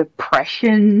and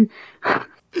depression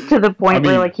to the point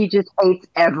where like he just hates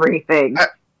everything.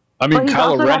 I mean,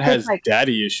 Kylo Ren has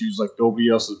daddy issues like nobody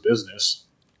else's business.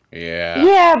 Yeah.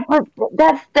 Yeah, but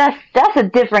that's a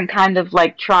different kind of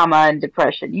like trauma and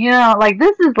depression. You know, like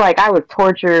this is like I was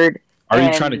tortured. Are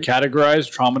you trying to categorize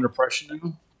trauma and depression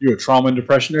now? You a trauma and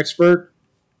depression expert?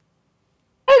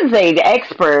 I didn't say the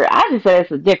expert. I just said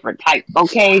it's a different type.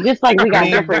 Okay, just like we got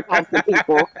different types of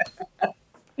people.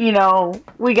 You know,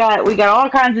 we got all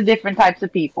kinds of different types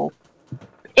of people.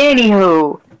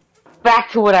 Anywho, back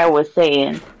to what I was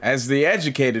saying. As the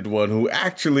educated one who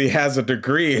actually has a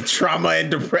degree in trauma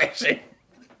and depression,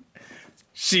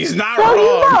 she's not wrong.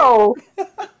 You know,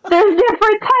 there's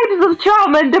different types of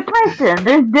trauma and depression.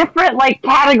 There's different like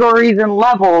categories and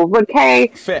levels.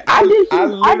 Okay, I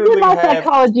did my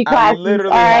psychology classes. I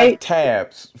literally have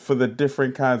tabs for the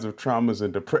different kinds of traumas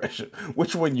and depression.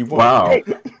 Which one you want?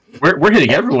 Wow, we're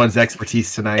hitting everyone's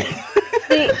expertise tonight.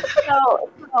 See, so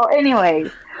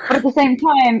anyways, but at the same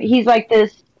time, he's like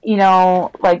this, you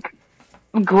know, like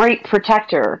great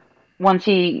protector once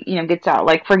he, you know, gets out.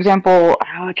 Like, for example,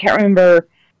 I can't remember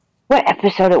what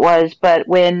episode it was, but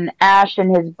when Ash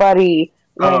and his buddy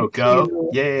went to...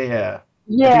 Yeah,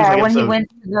 when he went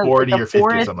to the 40 or 50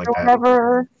 forest or something or like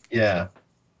whatever. that.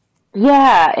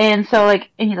 Yeah, and so, like,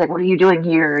 and he's like, what are you doing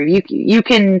here? You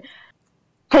can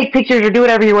take pictures or do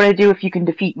whatever you want to do if you can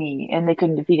defeat me. And they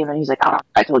couldn't defeat him, and he's like, oh,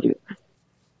 I told you.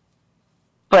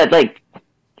 But, like,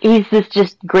 he's this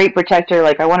just great protector.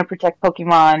 Like, I want to protect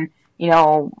Pokemon. You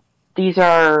know, these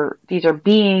are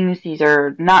beings. These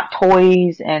are not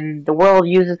toys, and the world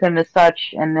uses them as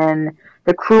such. And then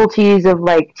the cruelties of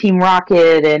like Team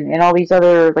Rocket and all these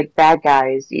other like bad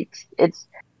guys.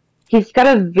 He's got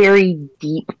a very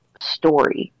deep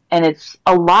story, and it's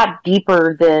a lot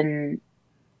deeper than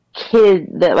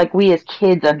we as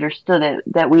kids understood it.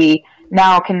 That we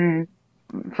now can,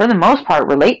 for the most part,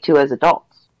 relate to as adults.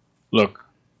 Look,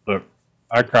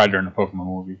 I cried during the Pokemon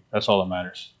movie. That's all that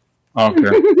matters. I don't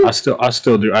care. I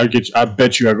still do. I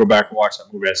bet you I go back and watch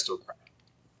that movie, I still cry.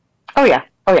 Oh yeah,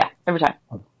 every time.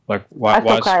 Like why?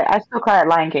 I still cry at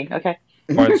Lion King. Okay.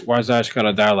 Why is Ash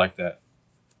gotta die like that?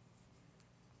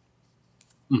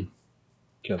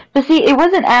 But see, it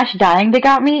wasn't Ash dying that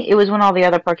got me. It was when all the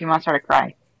other Pokemon started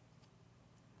crying.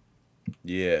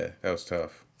 Yeah, that was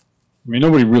tough. I mean,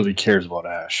 nobody really cares about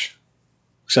Ash,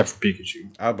 except for Pikachu.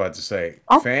 I was about to say,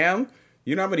 fam,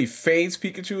 you know how many fades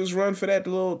Pikachu has run for that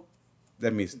little?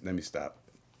 Let me stop.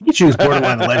 Pikachu is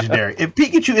borderline legendary. If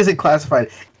Pikachu isn't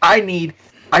classified, I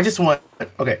just want.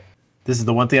 Okay, this is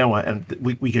the one thing I want, and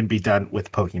we can be done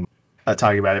with Pokemon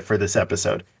talking about it for this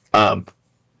episode.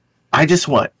 I just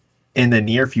want in the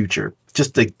near future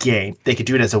just a game. They could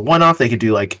do it as a one-off. They could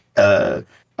do like a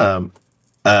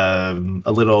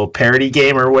little parody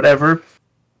game or whatever.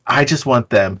 I just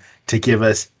want them to give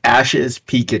us Ash's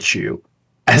Pikachu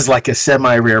as like a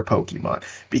semi-rare Pokemon,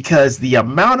 because the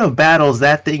amount of battles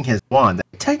that thing has won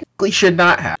that technically should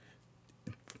not have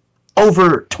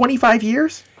over 25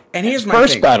 years. And here's my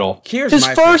first thing. battle. Here's his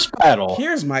my first thing. battle.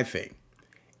 Here's my thing.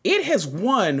 it has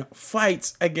won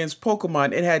fights against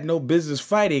Pokemon it had no business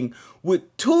fighting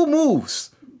with 2 moves.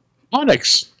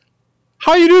 Onyx.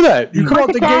 How you do that? You come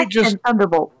out the gate just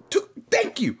Thunderbolt.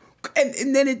 Thank you.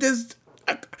 And then it does.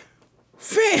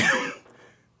 Fam.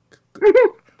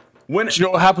 When Do you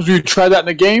know what happens when you try that in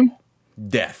a game?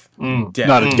 death. Death.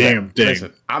 Not a damn thing.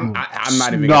 Listen, I'm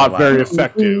not even Not gonna very lie.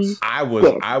 effective.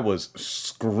 I was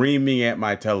screaming at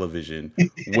my television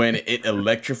when it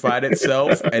electrified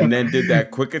itself and then did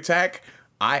that quick attack.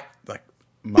 I like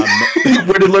my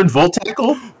Where did it learn Volt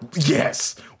Tackle?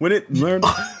 yes. When it learned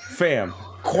fam,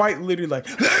 quite literally like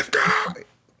let's go.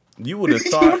 You would have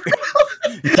thought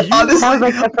That was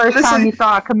like the first time you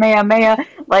saw a Kamehameha.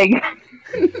 Like,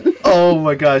 Oh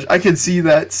my gosh, I can see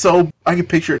that. So I can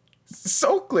picture it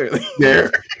so clearly. there.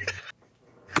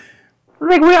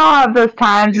 we all have those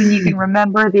times when you can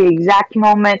remember the exact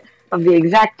moment of the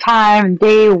exact time and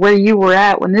day where you were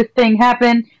at when this thing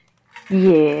happened.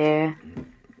 Yeah.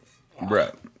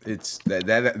 Bruh, it's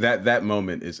that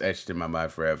moment is etched in my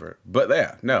mind forever. But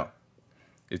yeah, no.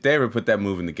 If they ever put that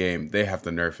move in the game, they have to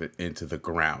nerf it into the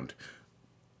ground.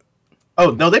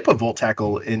 Oh no, they put Volt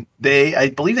Tackle in.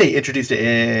 I believe they introduced it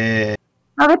in.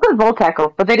 No, they put Volt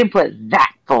Tackle, but they didn't put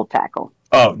that Volt Tackle.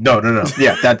 Oh no.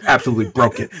 Yeah, that absolutely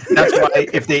broke it. That's why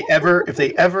if they ever,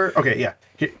 okay, yeah.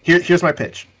 Here's my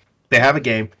pitch. They have a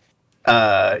game.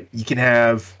 You can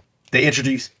have. They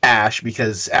introduce Ash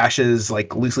because Ash is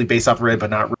like loosely based off Red, but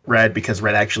not Red because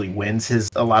Red actually wins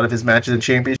a lot of his matches in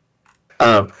Champions.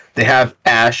 They have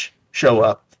Ash show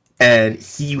up, and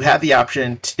you have the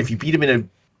option if you beat him in a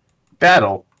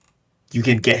battle, you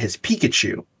can get his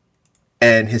Pikachu,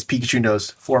 and his Pikachu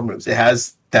knows 4 moves. It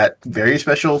has that very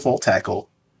special Volt Tackle.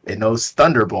 It knows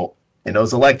Thunderbolt. It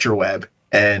knows Electro Web,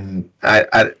 and I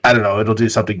don't know. It'll do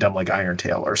something dumb like Iron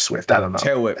Tail or Swift. I don't know.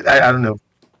 Tail Whip. I don't know.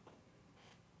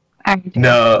 Iron Tail.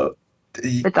 No.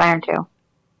 It's Iron Tail.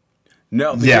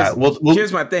 No, Yeah.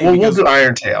 here's my thing. We'll do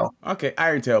Iron Tail. Okay,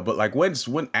 Iron Tail, but like when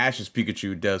Ash's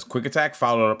Pikachu does Quick Attack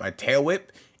followed up by Tail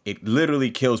Whip, it literally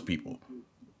kills people.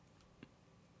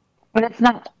 But it's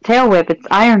not Tail Whip, it's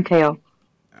Iron Tail.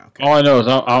 Okay. All I know is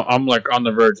I'm like on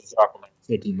the verge of dropping like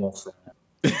 50 bucks for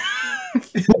that.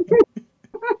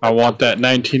 I want that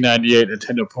 1998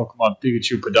 Nintendo Pokemon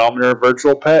Pikachu pedometer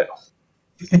virtual pet.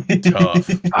 Tough.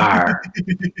 Arr.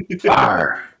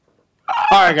 Arr.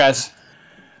 All right, guys.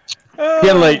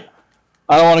 Getting late.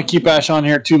 I don't want to keep Ash on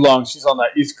here too long. She's on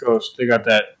that East Coast. They got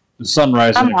the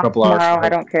sunrise in I'm a off couple tomorrow, hours. I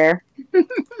don't care.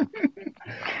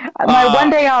 My one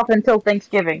day off until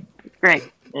Thanksgiving. It's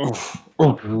great. Oof.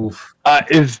 Oof.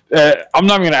 I'm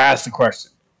not going to ask the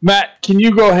question. Matt, can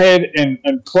you go ahead and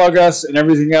plug us and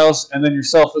everything else, and then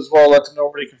yourself as well? Let them know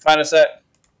where they can find us at.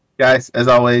 Guys, as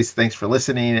always, thanks for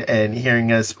listening and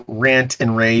hearing us rant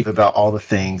and rave about all the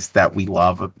things that we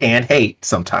love and hate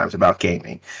sometimes about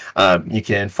gaming. You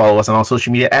can follow us on all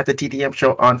social media at the TDM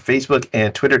Show on Facebook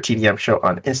and Twitter, TDM Show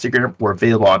on Instagram. We're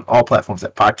available on all platforms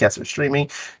that podcasts are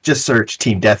streaming. Just search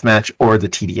Team Deathmatch or the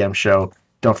TDM Show.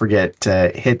 Don't forget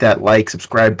to hit that like,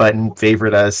 subscribe button,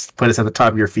 favorite us, put us at the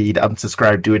top of your feed,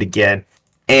 unsubscribe, do it again,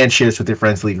 and share this with your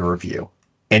friends, leave a review.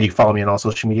 And you can follow me on all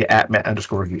social media at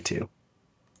Matt_review2.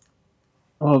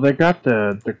 Oh, they got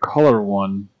the color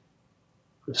one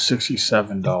for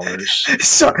 $67.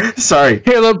 Sorry.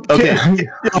 Caleb, Okay,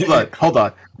 hold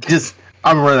on.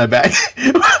 I'm running that back.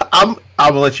 I'm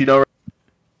gonna let you know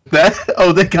that.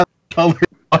 Oh, they got color.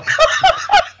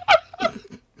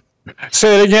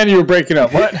 Say it again. You were breaking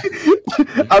up. What?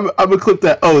 I'm gonna clip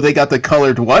that. Oh, they got the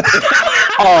colored what?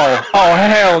 Oh,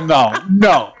 hell no.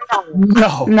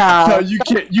 You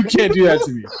can't do that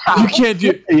to me. You can't do.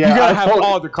 Yeah, you gotta I have told-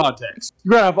 all the context.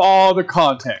 You gotta have all the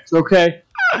context. Okay.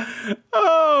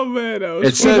 Oh man, that was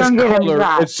It says don't get color.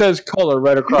 that. It says color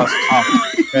right across the top.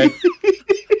 Okay.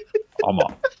 I'm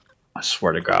on. I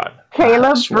swear to God. Caleb,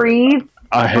 I swear to breathe. God.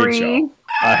 I hate Breathe. y'all.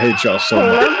 I hate y'all so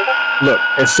much. Look,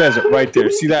 it says it right there.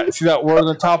 See that word on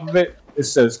the top of it? It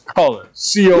says color.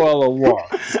 COLOR.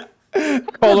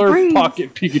 Color Breathe.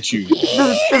 pocket Pikachu.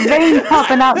 The veins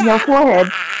popping out in your forehead.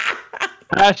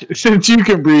 Ash, since you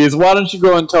can breathe, why don't you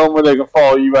go and tell them where they can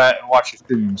follow you at and watch your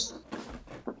streams?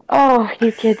 Oh,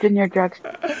 you kids and your drugs.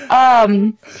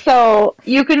 So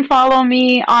you can follow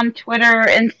me on Twitter,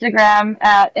 Instagram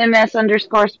at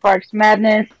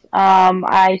ms_sparksmadness.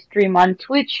 I stream on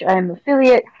Twitch. I'm an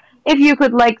affiliate. If you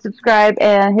could like, subscribe,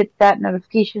 and hit that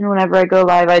notification whenever I go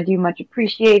live, I do much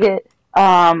appreciate it.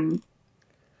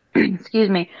 Excuse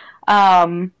me.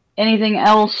 Anything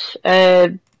else?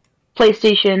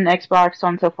 PlayStation, Xbox, so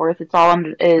on and so forth. It's all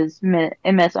under is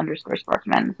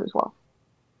ms_sparksmadness as well.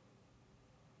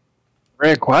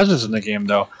 Rayquaza's in the game,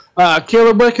 though.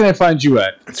 Caleb, where can I find you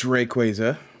at? It's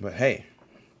Rayquaza, but hey.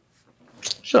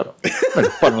 Shut up.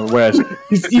 Making fun of the way I say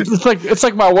it's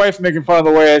like my wife making fun of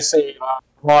the way I say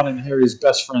Ron and Harry's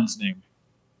best friend's name.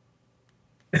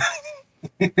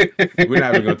 We're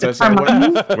not even gonna touch that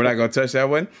one. We're not gonna touch that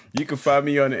one. You can find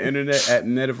me on the internet at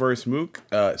Metaverse Mook,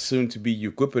 soon to be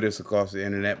ubiquitous across the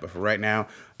internet. But for right now,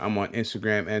 I'm on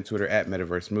Instagram and Twitter at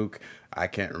Metaverse Mook. I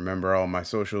can't remember all my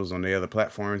socials on the other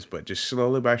platforms, but just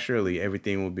slowly by surely,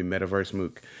 everything will be Metaverse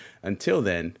Mook. Until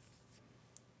then,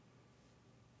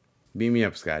 beat me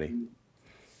up, Scotty.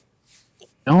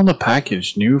 On the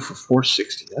package, new for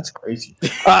 $460. That's crazy.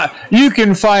 You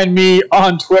can find me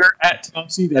on Twitter at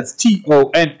Tonksy. That's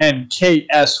TONNKSY.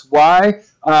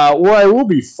 Where I will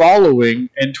be following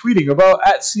and tweeting about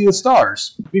at Sea of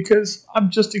Stars because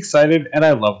I'm just excited and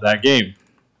I love that game.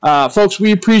 Folks,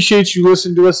 we appreciate you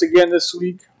listening to us again this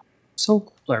week. So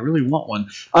cool. I really want one.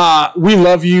 We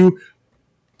love you.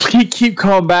 Keep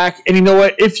coming back. And you know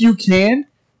what? If you can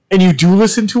and you do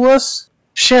listen to us,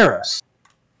 share us.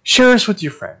 Share us with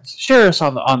your friends. Share us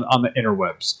on the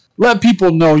interwebs. Let people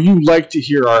know you like to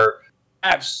hear our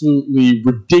absolutely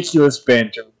ridiculous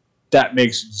banter that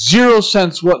makes 0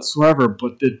 sense whatsoever,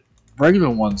 but the regular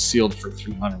one's sealed for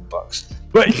 $300.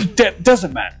 But that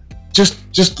doesn't matter.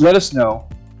 Just let us know.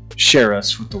 Share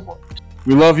us with the world.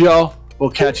 We love y'all. We'll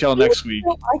catch y'all next week.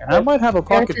 And I might have a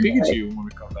Pocket Pikachu when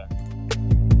we come back.